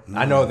Miller.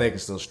 I know they can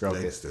still stroke They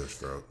it. can still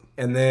stroke.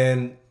 And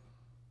then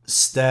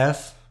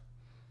Steph,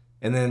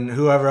 and then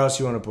whoever else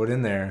you want to put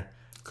in there.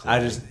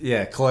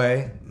 Clay.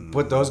 Clay.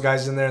 Put those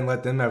guys in there and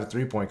let them have a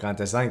 3-point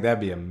contest. I think that'd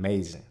be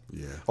amazing.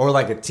 Yeah. Or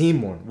like a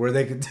team one where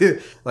they could do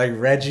like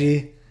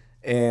Reggie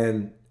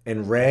and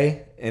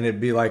Ray, and it'd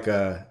be like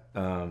a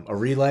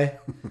relay.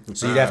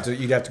 So you'd have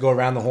to go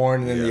around the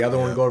horn, and then the other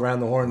one go around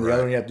the horn, and the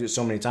other one you have to do it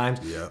so many times.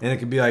 Yeah. And it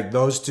could be like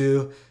those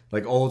two,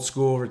 like old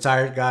school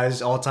retired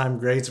guys, all time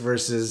greats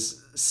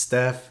versus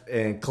Steph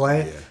and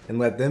Clay, and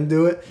let them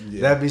do it.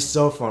 Yeah. That'd be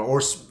so fun.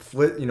 Or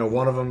split,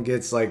 one of them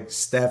gets like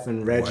Steph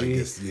and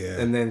Reggie,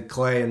 and then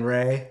Clay and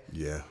Ray.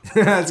 Yeah.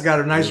 It's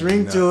got a nice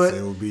ring to it.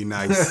 It would be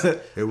nice.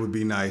 It would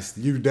be nice.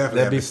 You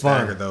definitely have to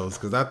stagger those,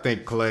 because I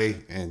think Clay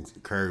and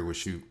Curry would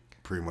shoot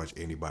pretty much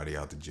anybody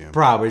out the gym.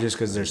 Probably just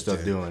because they're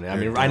still doing it. I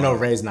mean, I know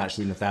Ray's not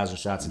shooting 1,000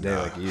 shots a day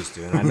like he used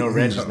to, and I know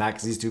Reggie's not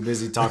because he's too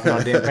busy talking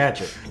on Dan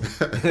Patrick.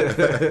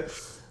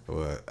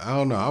 But I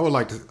don't know. I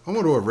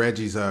wonder what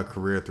Reggie's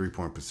career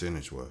 3-point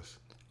percentage was.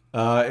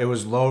 It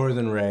was lower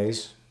than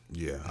Ray's.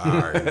 Yeah,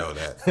 I already know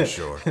that for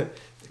sure.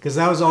 Because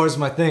that was always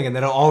my thing, and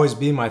that'll always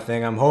be my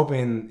thing. I'm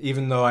hoping,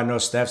 even though I know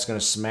Steph's going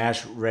to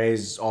smash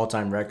Ray's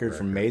all-time record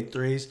for made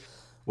threes,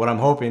 what I'm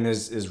hoping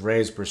is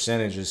Ray's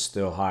percentage is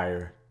still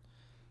higher.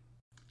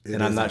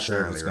 And I'm not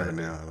sure if it's going to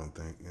be. Now, I don't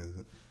think. Is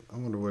it? I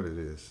wonder what it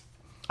is.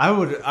 I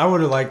would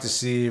have liked to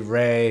see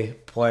Ray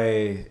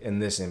play in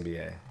this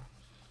NBA.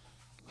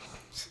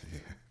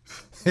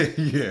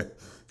 Yeah.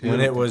 When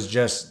it was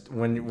just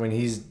when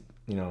he's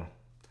I'm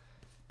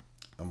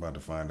about to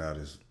find out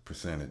his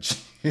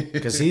percentage.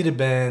 Because he'd have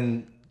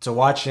been, to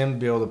watch him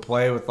be able to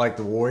play with like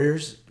the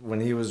Warriors when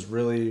he was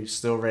really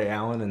still Ray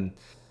Allen and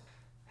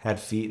had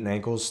feet and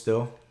ankles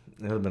still,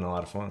 it would have been a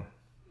lot of fun.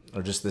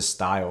 Or just this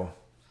style.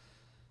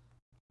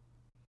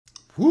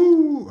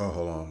 Woo! Oh,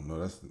 hold on. No,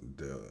 that's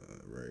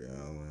Ray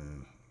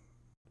Allen.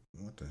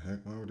 What the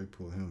heck? Why would they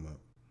pull him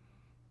up?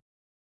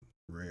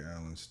 Ray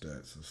Allen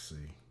stats. Let's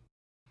see.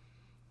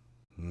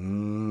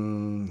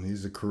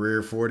 He's a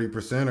career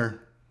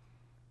 40%er.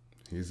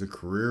 He's a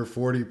career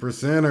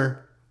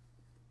 40%er.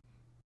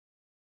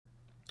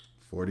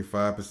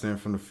 45%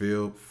 from the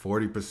field,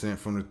 40%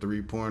 from the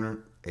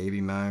 3-pointer,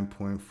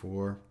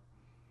 89.4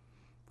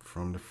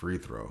 from the free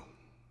throw.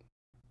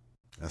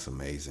 That's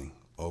amazing.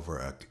 Over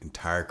an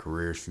entire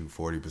career, shoot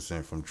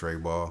 40% from tray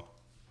ball.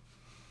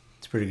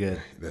 It's pretty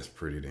good. That's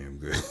pretty damn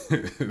good.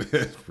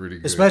 That's pretty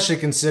good. Especially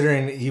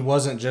considering he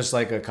wasn't just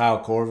like a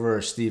Kyle Korver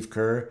or Steve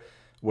Kerr,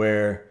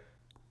 where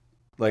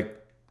like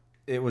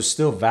it was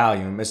still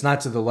volume. It's not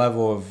to the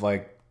level of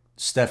like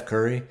Steph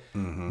Curry,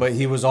 but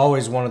he was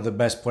always one of the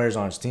best players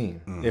on his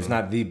team, if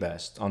not the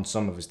best on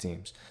some of his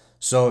teams.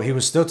 So he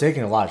was still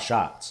taking a lot of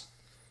shots.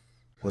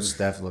 What's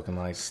Steph looking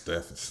like?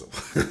 Steph is so...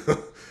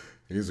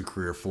 He's a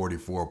career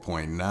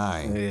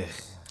 44.9.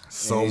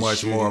 So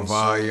much more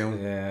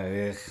volume.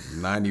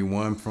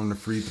 91 from the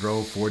free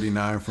throw,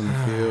 49 from the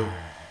field.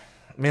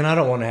 Man, I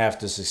don't want to have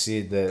to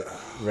succeed that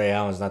Ray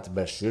Allen's not the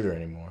best shooter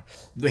anymore.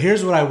 But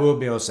here's what I will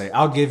be able to say.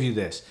 I'll give you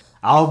this.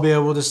 I'll be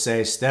able to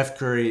say Steph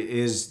Curry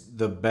is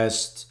the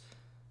best.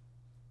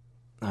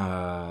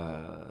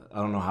 I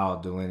don't know how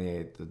I'll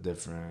delineate the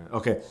different.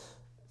 Okay.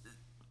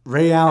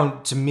 Ray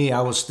Allen, to me,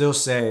 I will still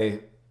say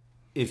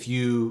if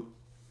you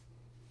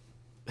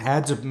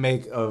had to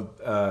make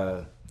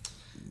an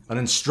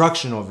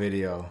instructional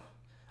video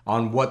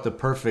on what the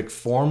perfect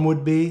form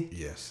would be,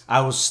 yes,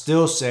 I will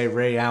still say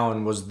Ray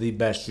Allen was the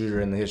best shooter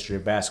in the history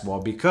of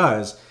basketball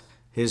because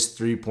his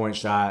 3-point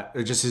shot,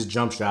 or just his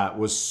jump shot,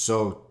 was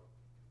so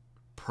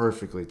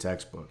perfectly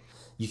textbook.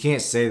 You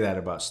can't say that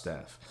about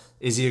Steph.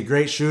 Is he a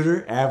great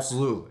shooter?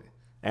 Absolutely.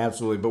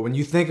 Absolutely. But when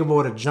you think about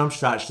what a jump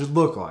shot should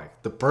look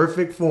like, the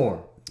perfect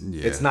form,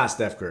 it's not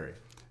Steph Curry.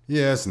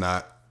 Yeah, it's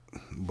not.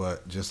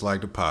 But just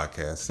like the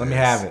podcast says, let me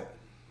have it.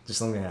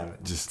 Just let me have it.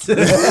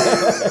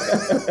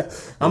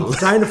 I'm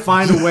trying to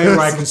find a way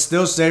where I can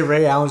still say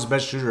Ray Allen's the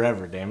best shooter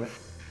ever, damn it.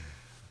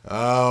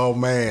 Oh,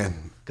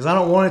 man. Because I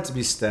don't want it to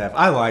be Steph.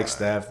 I like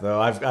Steph, though.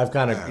 I've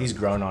kind of, he's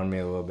grown on me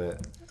a little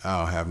bit. I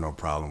don't have no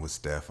problem with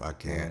Steph. I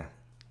can't.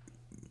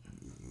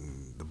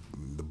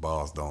 The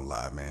balls don't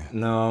lie, man.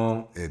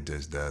 No. It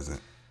just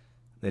doesn't.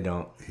 They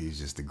don't. He's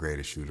just the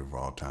greatest shooter of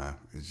all time.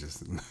 It's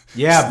just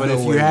but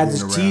if you had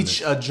to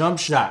teach a jump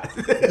shot,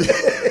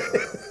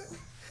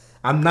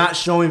 I'm not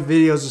showing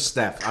videos of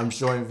Steph. I'm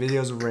showing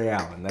videos of Ray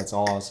Allen. That's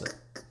all I'll say.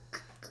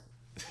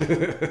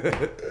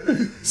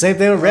 Same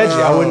thing with Reggie.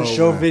 I wouldn't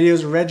show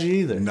videos of Reggie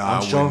either. No,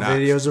 I'm showing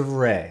videos of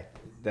Ray.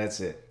 That's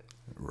it.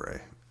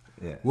 Ray.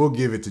 Yeah. We'll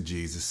give it to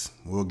Jesus.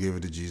 We'll give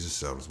it to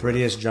Jesus Shuttlesworth.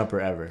 Prettiest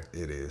jumper ever.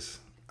 It is.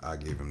 I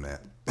give him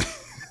that.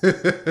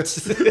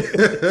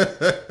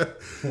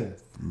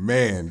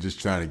 Man, just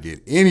trying to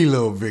get any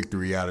little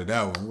victory out of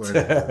that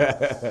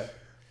one.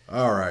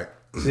 All right.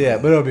 So yeah,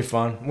 but it'll be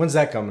fun. When's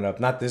that coming up?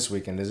 Not this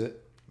weekend, is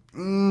it?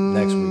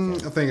 Next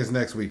weekend. I think it's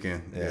next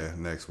weekend. Yeah,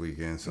 next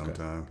weekend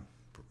sometime. Okay.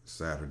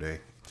 Saturday.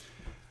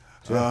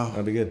 So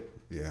that'll be good.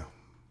 Yeah.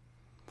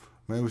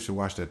 Maybe we should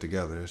watch that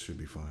together. That should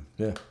be fun.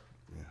 Yeah.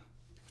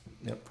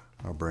 Yep.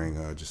 I'll bring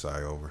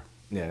Josiah over.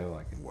 Yeah, I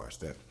like it. Watch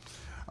that.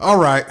 All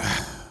right.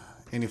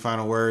 Any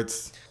final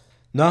words?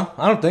 No,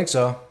 I don't think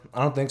so.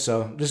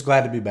 Just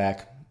glad to be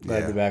back.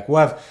 Glad to be back.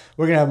 We're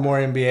gonna have more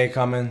NBA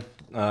coming.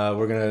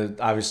 We're gonna,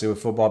 obviously,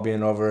 with football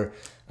being over,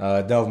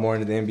 delve more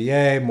into the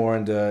NBA, more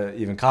into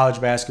even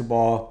college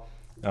basketball.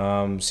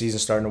 Season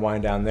starting to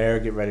wind down there.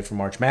 Get ready for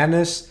March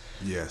Madness.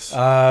 Yes.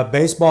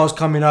 Baseball is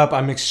coming up.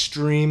 I'm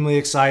extremely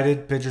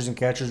excited. Pitchers and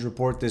catchers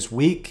report this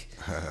week.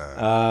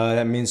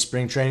 That means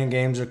spring training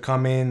games are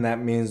coming. That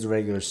means the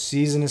regular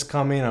season is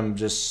coming. I'm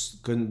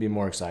just couldn't be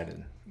more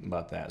excited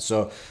about that.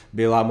 So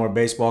be a lot more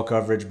baseball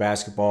coverage,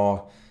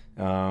 basketball.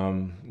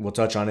 We'll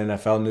touch on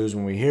NFL news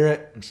when we hear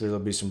it. I'm sure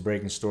there'll be some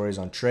breaking stories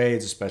on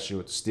trades, especially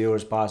with the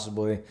Steelers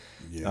possibly.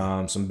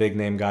 Yeah. Some big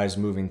name guys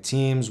moving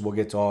teams. We'll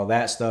get to all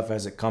that stuff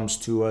as it comes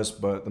to us.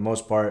 But the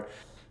most part,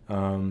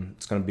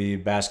 it's going to be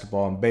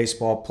basketball and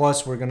baseball.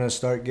 Plus, we're going to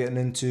start getting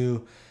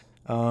into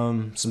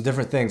some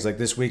different things. Like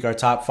this week, our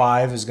top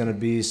 5 is going to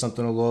be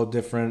something a little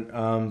different,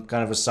 kind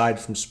of aside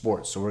from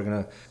sports. So we're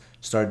going to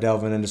start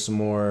delving into some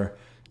more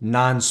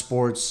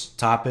non-sports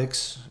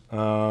topics.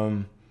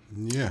 Along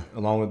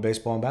with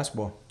baseball and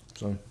basketball.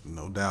 So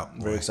no doubt.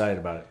 Very excited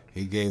about it.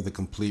 He gave the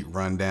complete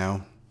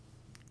rundown.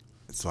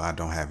 So I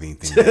don't have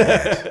anything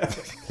to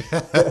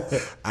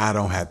add. I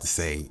don't have to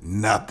say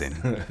nothing.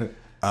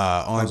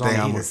 Only thing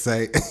I'm going to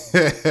say,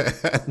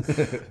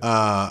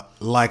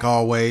 like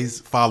always,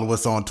 follow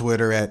us on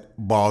Twitter at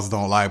Balls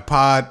Don't Lie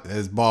Pod.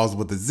 That's Balls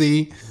with a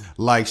Z.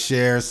 Like,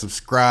 share,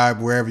 subscribe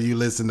wherever you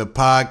listen to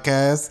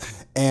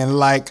podcasts. And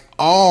like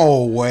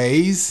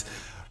always,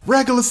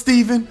 regular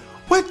Steven,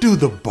 what do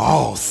the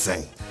balls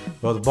say?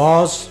 Well, the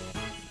balls,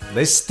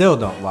 they still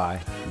don't lie.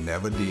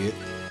 Never did.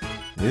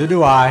 Neither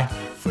do I.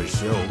 For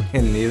sure.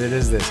 And neither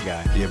does this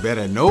guy. You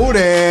better know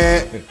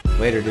that.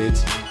 Later,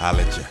 dudes.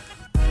 Holla at ya.